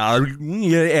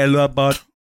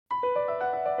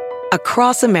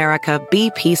Across America,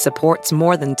 BP supports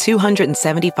more than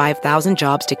 275,000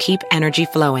 jobs to keep energy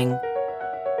flowing.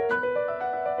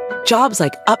 Jobs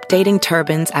like updating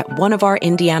turbines at one of our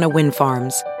Indiana wind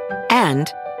farms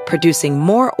and producing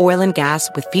more oil and gas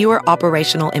with fewer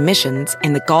operational emissions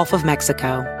in the Gulf of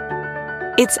Mexico.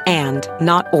 It's and,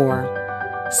 not or.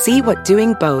 See what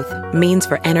doing both means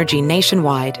for energy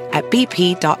nationwide at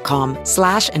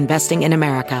bp.com/investing in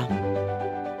America.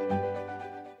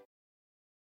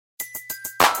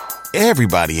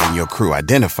 Everybody in your crew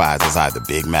identifies as either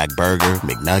Big Mac Burger,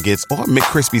 McNuggets, or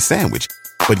McCrispy Sandwich.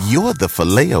 But you're the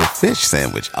Filet-O-Fish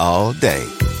Sandwich all day.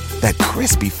 That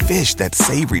crispy fish, that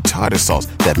savory tartar sauce,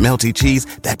 that melty cheese,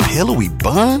 that pillowy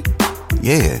bun.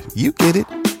 Yeah, you get it.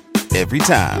 Every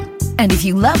time. And if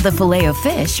you love the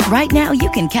Filet-O-Fish, right now you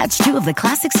can catch two of the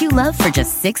classics you love for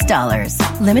just $6.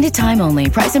 Limited time only.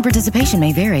 Price and participation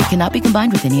may vary. Cannot be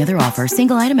combined with any other offer.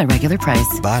 Single item at regular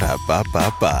price.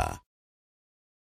 Ba-da-ba-ba-ba.